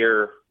snowing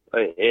here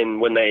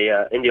when they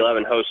Indy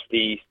 11 hosts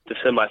the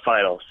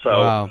semifinals. So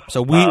wow.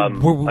 So we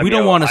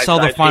don't want to sell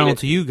the final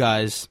to you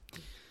guys.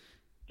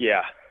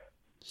 Yeah.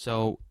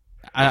 So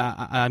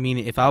I mean,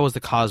 if I was the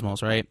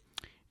Cosmos, right?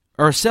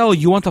 Arcel,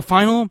 you want the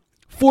final?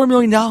 $4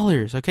 million,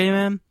 okay,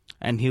 man?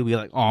 And he'll be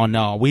like, "Oh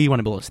no, we want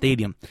to build a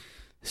stadium."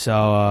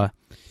 So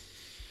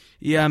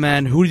yeah,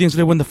 man. Who do you think's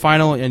gonna win the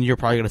final? And you're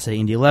probably gonna say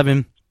Indy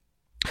 11.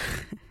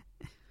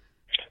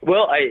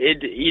 Well,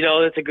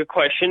 that's a good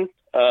question.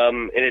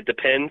 And it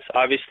depends.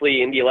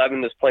 Obviously, Indy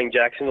 11 is playing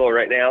Jacksonville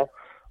right now.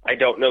 I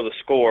don't know the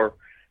score,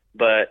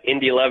 but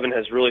Indy 11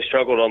 has really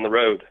struggled on the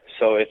road.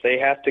 So if they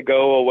have to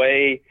go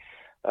away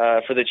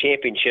for the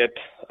championship,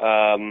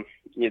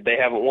 they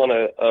haven't won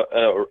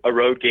a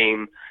road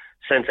game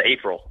since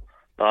April.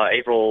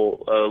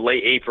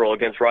 Late April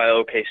against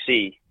Rayo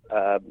OKC.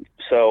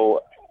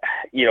 So,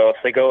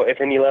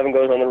 if Indy 11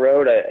 goes on the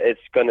road,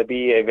 it's going to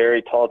be a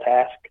very tall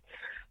task.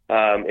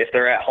 If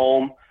they're at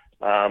home,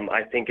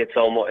 I think it's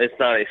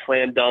not a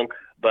slam dunk,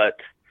 but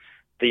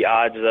the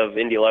odds of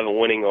Indy 11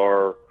 winning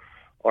are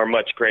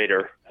much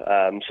greater.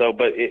 But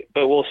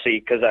we'll see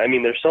because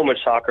there's so much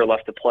soccer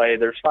left to play.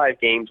 There's 5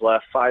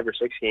 or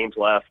 6 games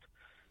left,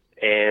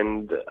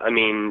 and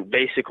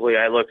basically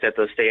I looked at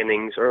the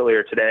standings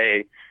earlier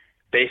today.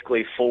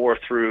 Basically 4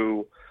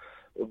 through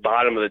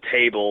bottom of the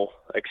table,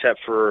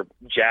 except for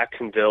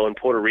Jacksonville and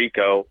Puerto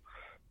Rico.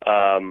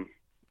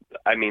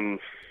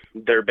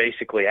 They're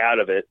basically out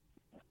of it.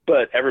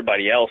 But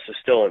everybody else is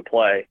still in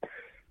play.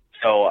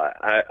 So,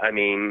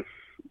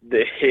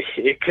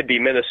 it could be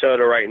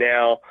Minnesota right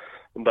now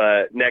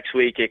But next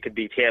week it could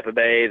be Tampa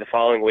Bay. The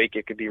following week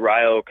it could be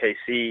Rio,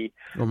 KC.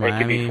 It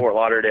could be Fort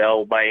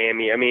Lauderdale,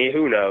 Miami. I mean,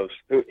 who knows?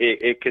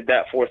 It could,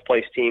 that fourth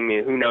place team,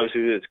 who knows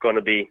who it's going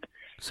to be.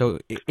 So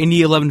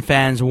Indy 11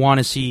 fans want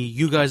to see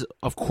you guys,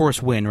 of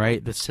course, win,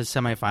 right? The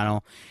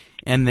semifinal.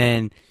 And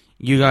then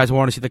you guys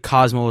want to see the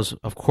Cosmos,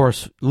 of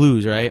course,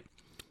 lose, right?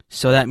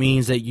 So that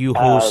means that you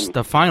host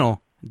the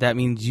final. That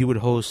means you would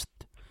host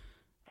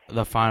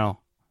the final.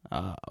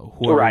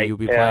 Whoever right. you'll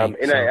be playing.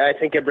 And I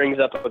think it brings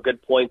up a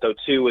good point, though,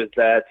 too, is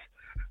that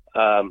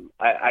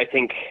I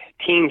think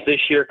teams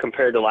this year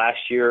compared to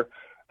last year,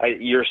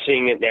 you're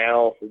seeing it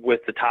now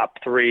with the top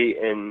three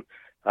in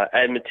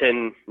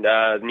Edmonton,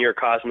 New York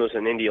Cosmos,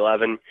 and Indy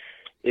 11,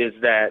 is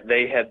that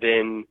they have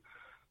been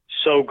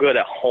so good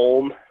at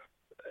home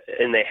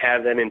and they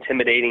have that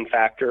intimidating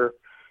factor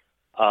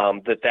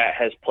that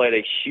has played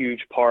a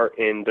huge part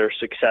in their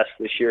success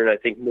this year. And I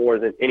think more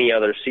than any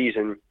other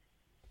season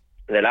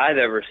that I've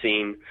ever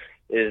seen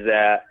is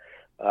that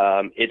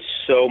it's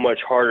so much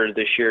harder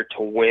this year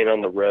to win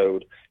on the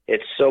road.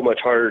 It's so much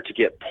harder to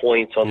get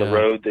points on the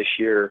road this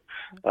year,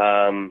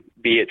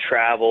 be it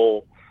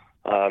travel,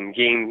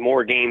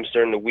 more games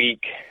during the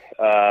week,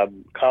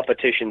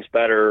 competition's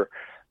better,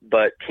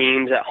 but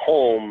teams at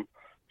home,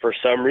 for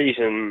some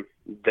reason,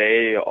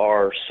 they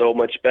are so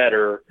much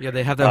better. Yeah,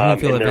 they have that home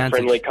field in their advantage.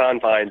 friendly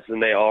confines than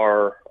they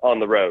are on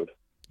the road.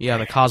 Yeah,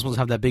 the Cosmos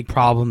have that big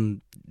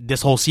problem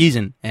this whole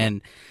season,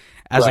 and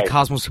as a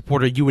Cosmos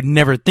supporter, you would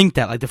never think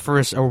that. Like, the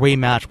first away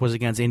match was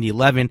against Indy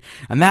 11,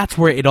 and that's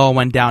where it all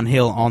went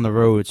downhill on the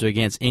road. So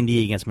against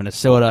Indy, against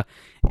Minnesota,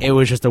 it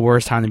was just the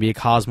worst time to be a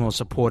Cosmos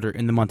supporter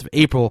in the month of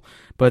April.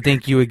 But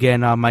thank you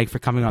again, Mike, for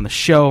coming on the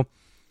show.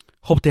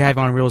 Hope to have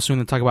you on real soon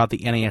to talk about the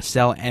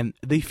NASL and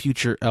the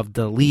future of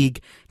the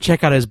league.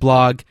 Check out his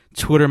blog,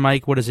 Twitter,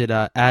 Mike. What is it?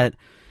 At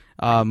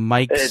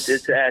Mike's?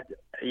 It's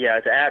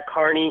at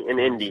Carney and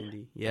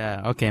Indy.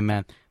 Yeah, okay,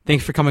 man.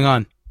 Thanks for coming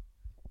on.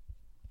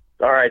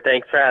 All right,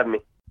 thanks for having me.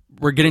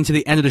 We're getting to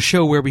the end of the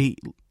show where we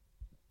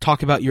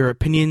talk about your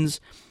opinions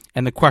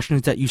and the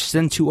questions that you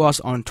send to us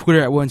on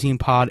Twitter at One Team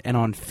Pod and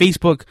on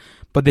Facebook,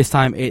 but this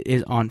time it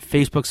is on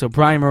Facebook. So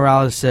Brian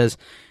Morales says,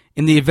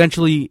 in the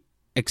eventually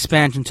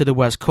expansion to the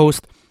West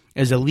Coast,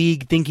 is the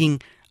league thinking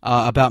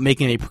about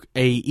making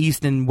a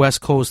East and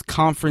West Coast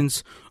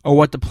conference, or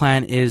what the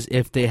plan is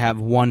if they have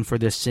one for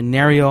this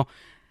scenario?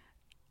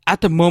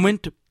 At the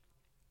moment,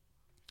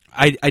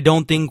 I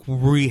don't think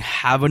we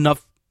have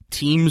enough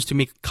teams to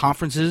make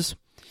conferences,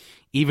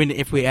 even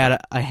if we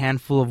add a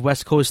handful of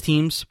West Coast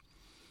teams.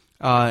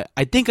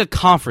 I think a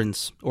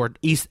conference, or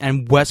East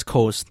and West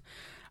Coast,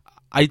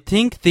 I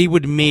think they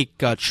would make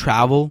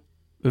travel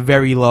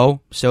very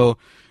low. So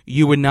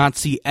you would not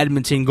see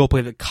Edmonton go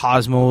play the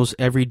Cosmos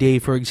every day,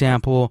 for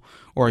example,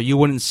 or you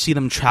wouldn't see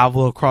them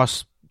travel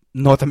across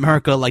North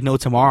America like no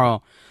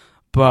tomorrow.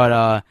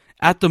 But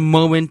at the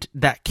moment,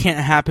 that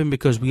can't happen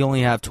because we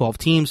only have 12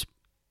 teams.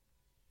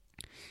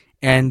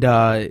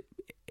 And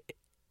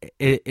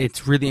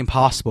it's really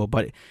impossible.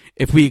 But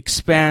if we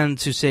expand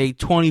to, say,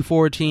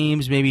 24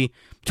 teams, maybe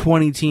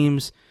 20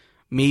 teams,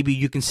 maybe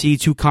you can see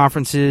two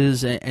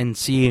conferences and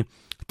see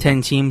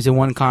 10 teams in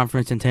one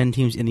conference and 10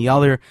 teams in the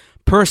other.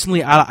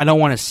 Personally, I don't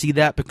want to see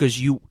that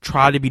because you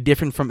try to be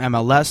different from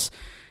MLS.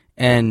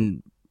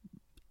 And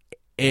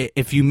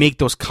if you make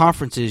those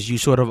conferences, you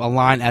sort of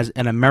align as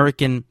an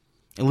American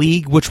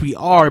league, which we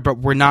are, but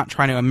we're not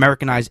trying to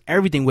Americanize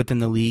everything within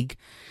the league.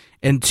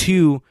 And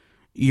two,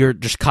 you're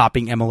just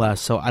copying MLS,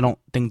 so I don't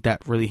think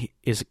that really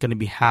is going to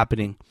be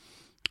happening.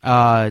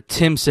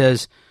 Tim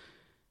says,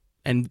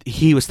 and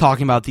he was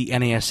talking about the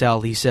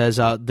NASL, he says,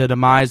 the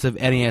demise of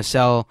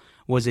NASL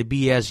was a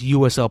BS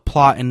USL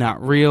plot and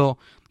not real.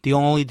 The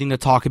only thing to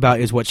talk about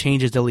is what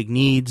changes the league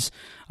needs.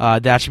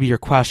 That should be your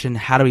question.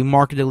 How do we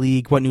market the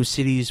league? What new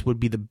cities would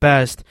be the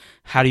best?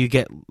 How do you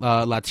get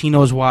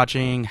Latinos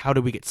watching? How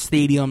do we get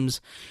stadiums?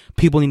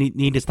 People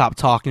need to stop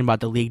talking about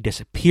the league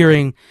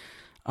disappearing.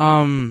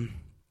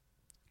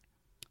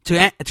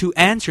 To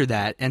answer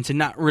that and to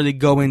not really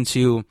go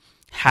into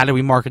how do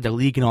we market the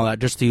league and all that,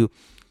 just to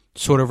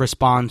sort of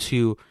respond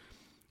to,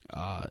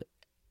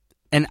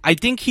 and I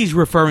think he's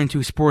referring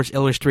to Sports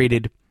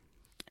Illustrated,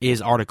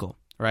 his article,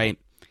 right?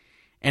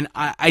 And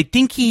I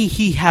think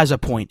he has a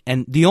point,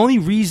 and the only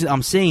reason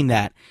I'm saying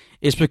that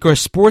is because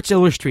Sports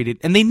Illustrated,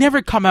 and they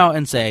never come out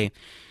and say,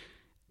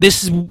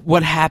 this is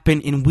what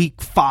happened in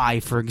week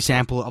 5, for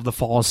example, of the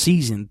fall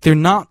season. They're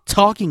not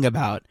talking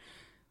about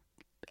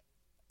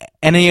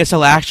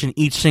NASL action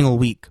each single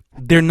week.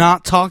 They're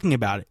not talking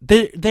about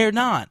it. They're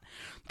not.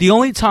 The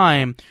only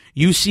time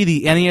you see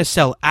the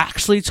NASL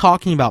actually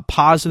talking about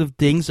positive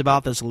things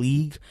about this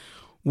league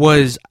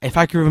was, if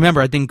I can remember,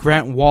 I think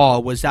Grant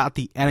Wall was at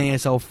the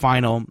NASL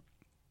final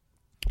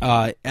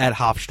at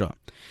Hofstra.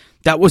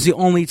 That was the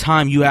only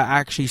time you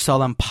actually saw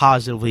them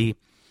positively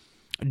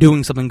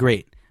doing something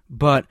great.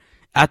 But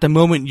at the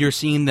moment, you're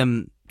seeing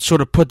them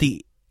sort of put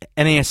the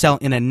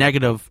NASL in a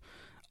negative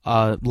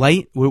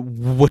light,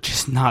 which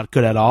is not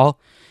good at all,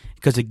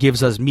 because it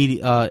gives us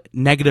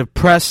negative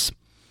press,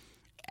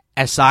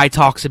 SI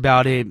talks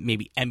about it,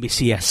 maybe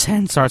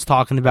NBCSN starts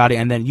talking about it,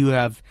 and then you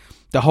have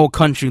the whole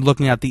country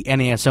looking at the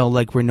NASL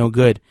like we're no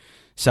good.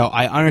 So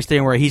I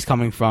understand where he's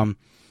coming from,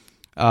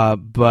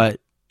 but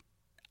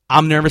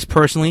I'm nervous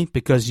personally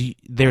because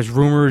there's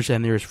rumors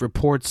and there's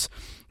reports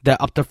that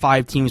up to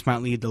 5 teams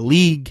might leave the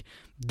league.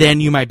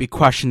 Then you might be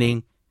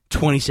questioning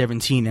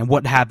 2017 and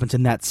what happens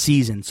in that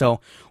season. So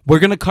we're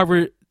going to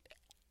cover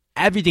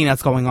everything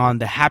that's going on,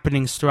 the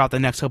happenings throughout the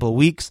next couple of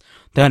weeks,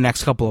 the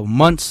next couple of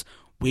months.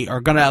 We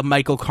are going to have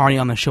Michael Carney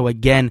on the show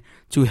again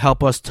to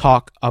help us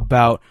talk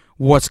about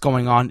what's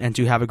going on and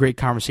to have a great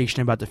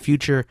conversation about the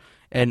future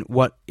and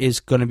what is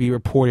going to be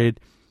reported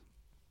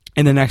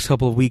in the next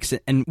couple of weeks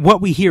and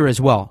what we hear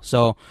as well.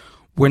 So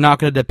we're not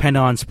going to depend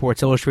on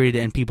Sports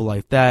Illustrated and people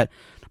like that,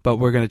 but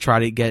we're going to try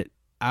to get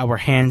our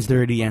hands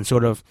dirty and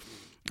sort of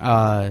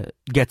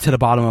get to the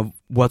bottom of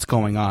what's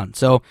going on.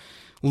 So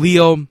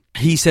Leo,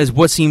 he says,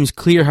 what seems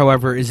clear,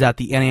 however, is that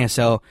the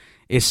NASL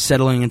is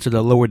settling into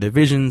the lower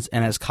divisions,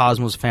 and as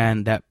Cosmos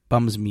fan, that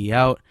bums me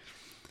out.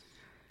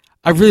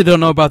 I really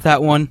don't know about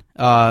that one.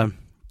 A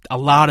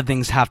lot of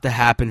things have to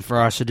happen for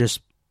us to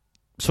just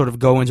sort of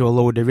go into a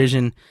lower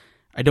division.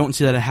 I don't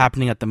see that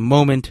happening at the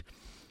moment,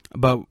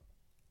 but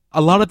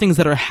a lot of things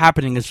that are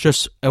happening is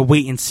just a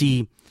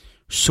wait-and-see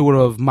sort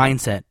of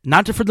mindset,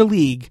 not just for the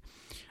league,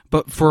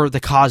 but for the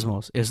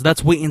Cosmos. Is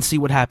let's wait and see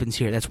what happens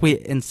here. Let's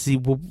wait and see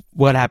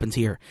what happens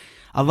here.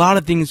 A lot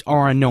of things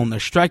are unknown. The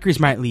strikers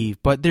might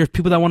leave, but there's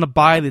people that want to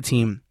buy the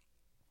team.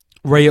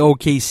 Ray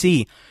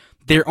OKC,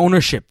 their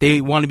ownership, they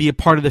want to be a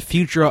part of the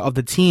future of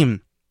the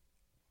team,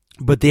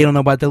 but they don't know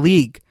about the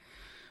league.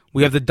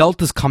 We have the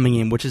Deltas coming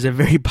in, which is a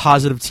very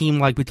positive team,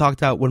 like we talked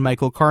about with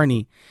Michael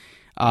Carney.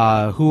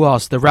 Who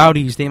else? The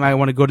Rowdies, they might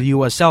want to go to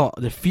USL.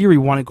 The Fury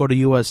want to go to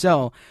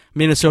USL.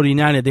 Minnesota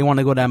United, they want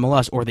to go to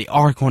MLS, or they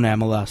are going to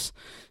MLS.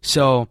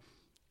 So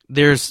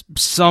there's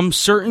some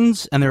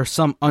certains and there are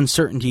some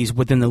uncertainties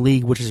within the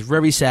league, which is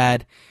very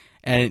sad,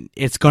 and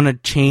it's going to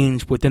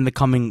change within the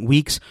coming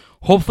weeks,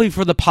 hopefully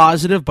for the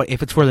positive, but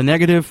if it's for the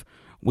negative,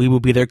 we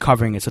will be there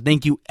covering it. So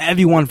thank you,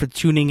 everyone, for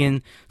tuning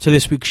in to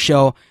this week's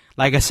show.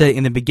 Like I said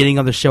in the beginning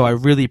of the show, I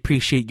really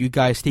appreciate you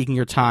guys taking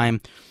your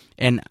time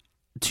and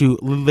to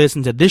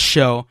listen to this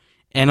show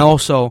and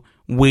also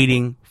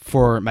waiting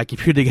for my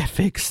computer to get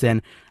fixed,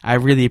 and I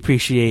really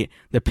appreciate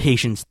the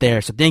patience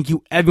there. So thank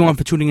you, everyone,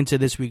 for tuning into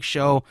this week's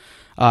show.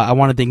 I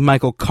want to thank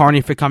Michael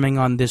Carney for coming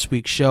on this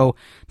week's show.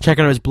 Check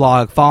out his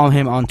blog. Follow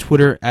him on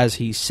Twitter, as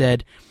he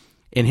said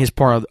in his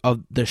part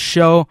of the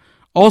show.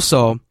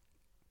 Also,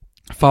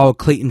 follow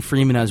Clayton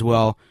Freeman as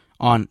well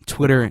on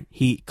Twitter.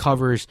 He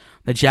covers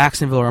the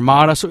Jacksonville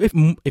Armada. So if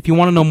you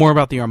want to know more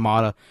about the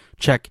Armada,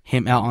 check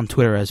him out on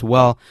Twitter as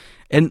well.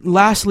 And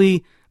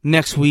lastly,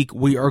 next week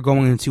we are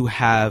going to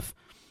have,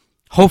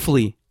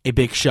 hopefully, a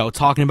big show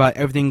talking about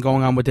everything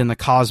going on within the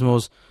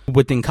Cosmos,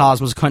 within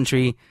Cosmos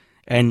country,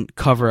 and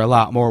cover a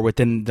lot more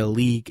within the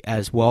league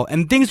as well.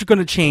 And things are going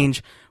to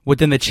change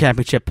within the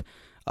championship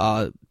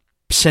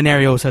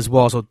scenarios as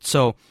well.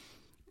 So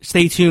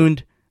stay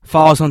tuned.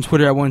 Follow us on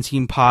Twitter at One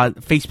Team Pod,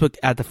 Facebook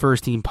at the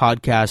First Team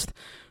Podcast,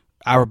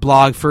 our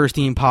blog,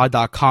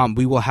 firstteampod.com.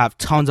 We will have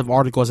tons of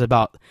articles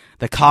about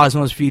the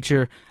Cosmos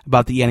future,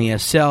 about the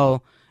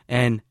NASL,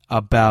 and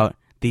about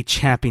the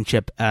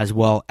championship as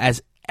well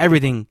as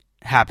everything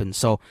happens.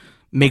 So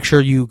make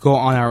sure you go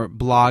on our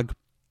blog,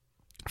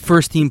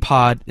 First Team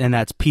Pod, and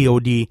that's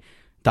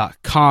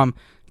pod.com.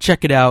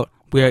 Check it out.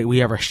 We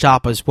have our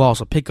shop as well,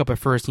 so pick up a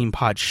First Team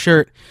Pod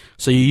shirt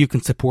so you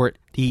can support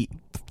the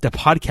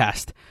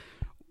podcast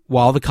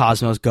while the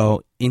Cosmos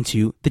go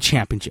into the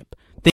championship.